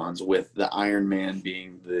triathlons with the Ironman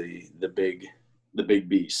being the big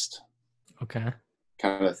beast. Okay.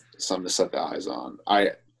 Kind of something to set the eyes on.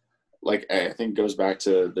 I think it goes back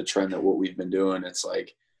to the trend that what we've been doing. It's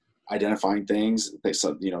like identifying things,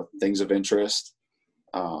 things of interest,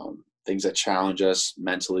 things that challenge us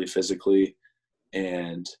mentally, physically,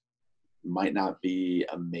 and might not be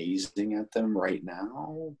amazing at them right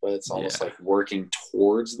now, but it's almost Yeah. like working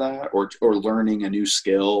towards that or learning a new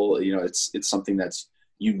skill. It's something that's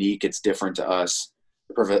unique. It's different to us.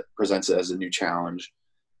 It presents it as a new challenge.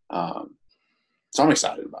 So I'm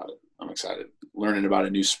excited about it. I'm excited learning about a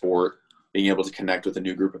new sport, being able to connect with a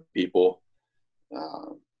new group of people.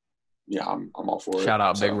 Yeah, I'm all for it. Shout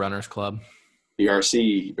out Big So Runners Club.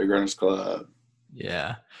 BRC, Big Runners Club.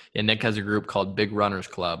 Yeah. Yeah. Nick has a group called Big Runners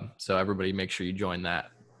Club. So everybody make sure you join that.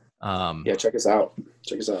 Yeah, check us out.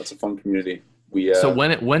 Check us out. It's a fun community. So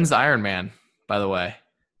when's the Ironman, by the way?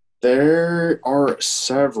 There are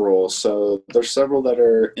several. So there's several that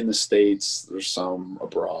are in the States. There's some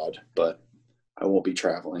abroad, but I won't be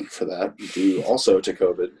traveling for that due also to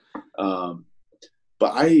COVID.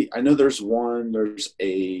 But I know there's one.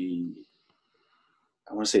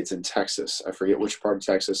 I want to say it's in Texas. I forget which part of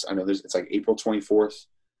Texas. I know it's like April 24th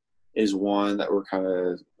is one that we're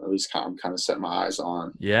I'm kind of setting my eyes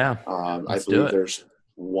on. Yeah. I believe there's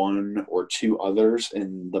one or two others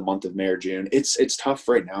in the month of May or June. It's tough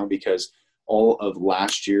right now because all of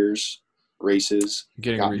last year's races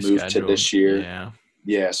got moved to this year. Yeah.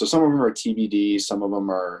 Yeah. So some of them are TBD. Some of them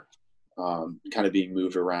are kind of being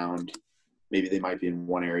moved around. Maybe they might be in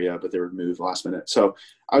one area, but they were moved last minute. So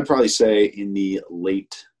I would probably say in the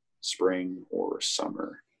late spring or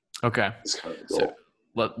summer. Okay. Is kind of the goal.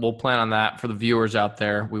 So we'll plan on that for the viewers out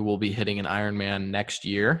there. We will be hitting an Ironman next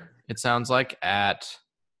year. It sounds like at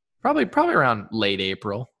probably around late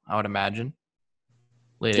April, I would imagine.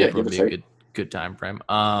 Late April would be a good time frame.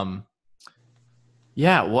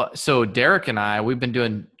 Yeah. So Derek and I, we've been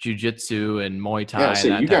doing jujitsu and Muay Thai. Yeah, so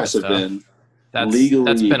and that you type guys of have stuff. been That's legally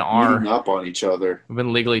been beating up on each other. We've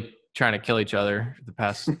been legally trying to kill each other the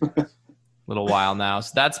past little while now.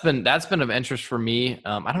 So that's been of interest for me.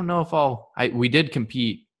 I don't know if we did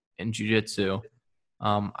compete in jiu-jitsu.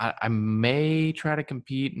 I may try to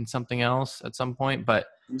compete in something else at some point, but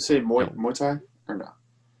You say Muay Thai or no?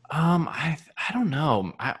 I don't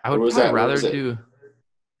know. I Or would was probably that, where rather was it? do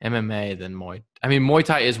MMA than Muay. I mean, Muay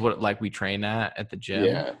Thai is what like we train at the gym,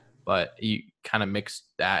 Yeah, but you kind of mix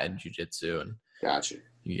that and jujitsu and gotcha.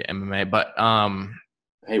 you get MMA. But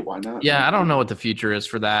Hey, why not, yeah, man? I don't know what the future is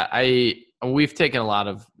for that. We've taken a lot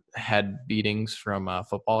of head beatings from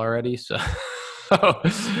football already, so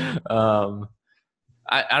um,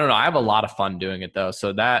 I don't know. I have a lot of fun doing it though,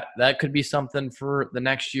 so that could be something for the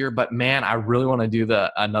next year. But man, I really want to do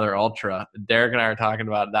another ultra. Derek and I are talking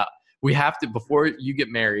about that. We have to before you get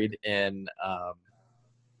married in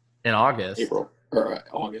August. April or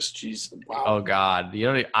August. Jeez, wow. Oh God, you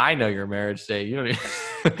don't. I know your marriage date. You don't.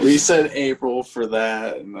 We said April for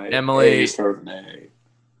that, and Emily. A started with an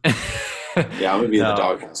A. Yeah, I'm gonna be in the No.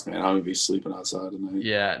 doghouse, man. I'm gonna be sleeping outside tonight.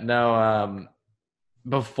 Yeah, no.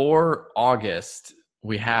 Before August,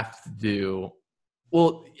 we have to do.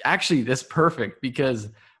 Well, actually, that's perfect because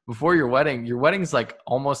before your wedding's like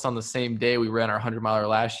almost on the same day we ran our 100-miler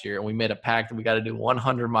last year, and we made a pact that we got to do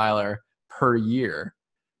 100-miler per year.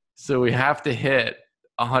 So we have to hit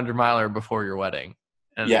 100-miler before your wedding.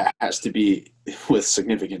 And Yeah, it has to be with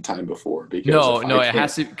significant time before because no, it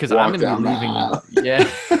has to because I'm going to be leaving. Yeah.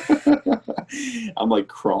 I'm like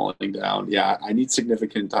crawling down. Yeah, I need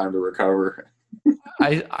significant time to recover.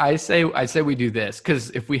 I say we do this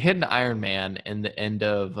because if we hit an Ironman in the end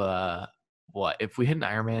of if we hit an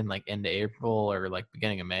Ironman like end of April or like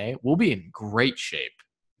beginning of May, we'll be in great shape.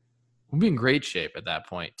 We'll be in great shape at that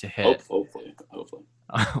point to hit. Hopefully.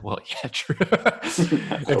 Well, yeah, true.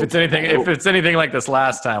 If it's anything like this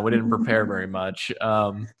last time, we didn't prepare very much.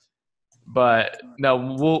 But no,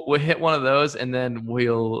 we'll hit one of those, and then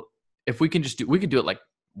if we can we could do it like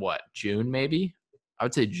what, June maybe. I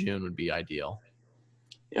would say June would be ideal.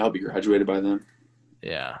 Yeah, I'll be graduated by then.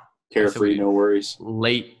 Yeah, Carefree, no worries.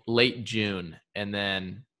 Late June, and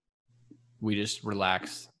then we just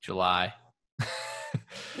relax July.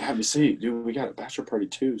 Yeah, me see, dude. We got a bachelor party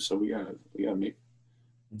too, so we gotta make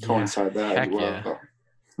coincide that as well.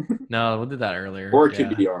 Yeah. No, we'll do that earlier. Or it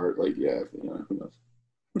could be art, like who knows?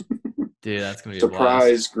 Dude, that's gonna be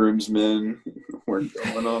surprise groomsmen. We're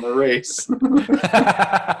going on a race.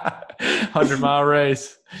 100-mile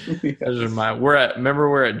race.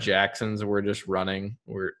 We're at Jackson's. We're just running.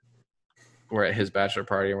 We're at his bachelor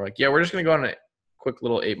party, and we're like, yeah, we're just gonna go on a quick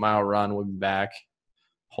little 8-mile run. We'll be back,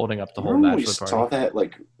 holding up the whole bachelor party. We saw that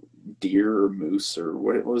like deer or moose or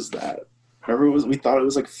what was that? Remember, we thought it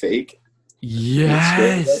was like fake.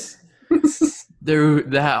 Yes.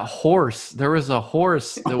 That horse. There was a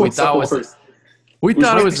horse that we thought was. We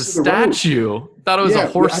thought it was a statue. Thought it was a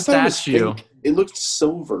horse statue. It looked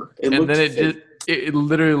silver. And then it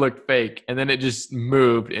literally looked fake. And then it just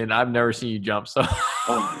moved. And I've never seen you jump so.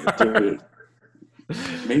 Oh, dude.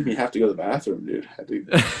 Made me have to go to the bathroom, dude. Had to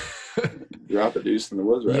drop a deuce in the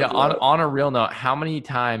woods. Yeah. On a real note, how many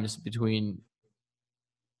times between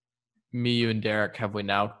me, you, and Derek have we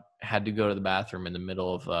now had to go to the bathroom in the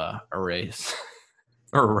middle of a race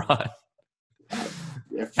or a run?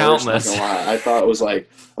 Countless. I thought it was like,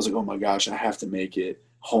 I was like, oh my gosh, I have to make it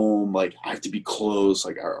home. Like I have to be close,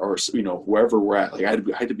 like or wherever we're at. Like I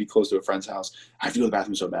had to be close to a friend's house. I have to go to the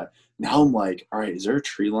bathroom so bad. Now I'm like, all right, is there a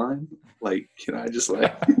tree line? Like, can I just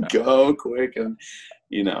like go quick and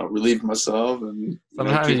relieve myself and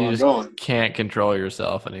sometimes keep on going? Can't control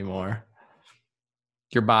yourself anymore.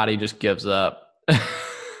 Your body just gives up.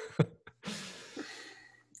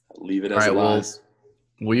 Leave it as it is.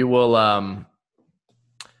 We will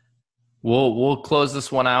we'll close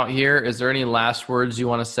this one out here. Is there any last words you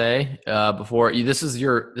want to say before this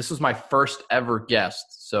was my first ever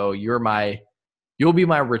guest, so you'll be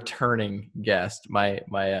my returning guest, my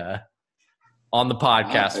on the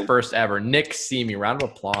podcast, first ever. Nick Semi, round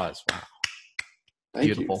of applause. Wow.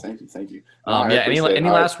 Beautiful. Thank you. Any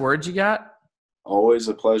last words you got? Always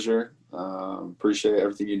a pleasure. Appreciate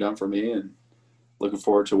everything you've done for me, and looking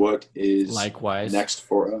forward to what is likewise next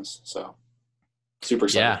for us. So super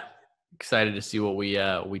excited. Yeah, excited to see what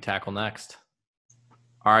we tackle next.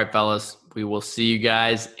 All right, fellas, we will see you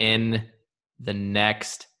guys in the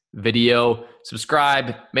next video.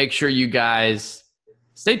 Subscribe. Make sure you guys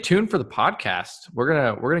stay tuned for the podcast. We're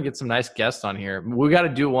gonna get some nice guests on here. We got to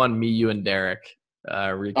do one, me, you, and Derek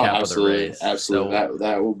recap of the race. Absolutely, so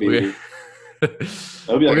that will be.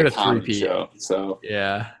 That'll be like a comedy show. So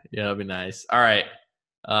yeah, it'll be nice. All right,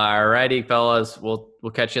 righty, fellas. We'll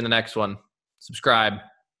catch you in the next one. Subscribe.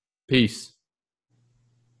 Peace.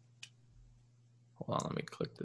 Hold on, let me click this.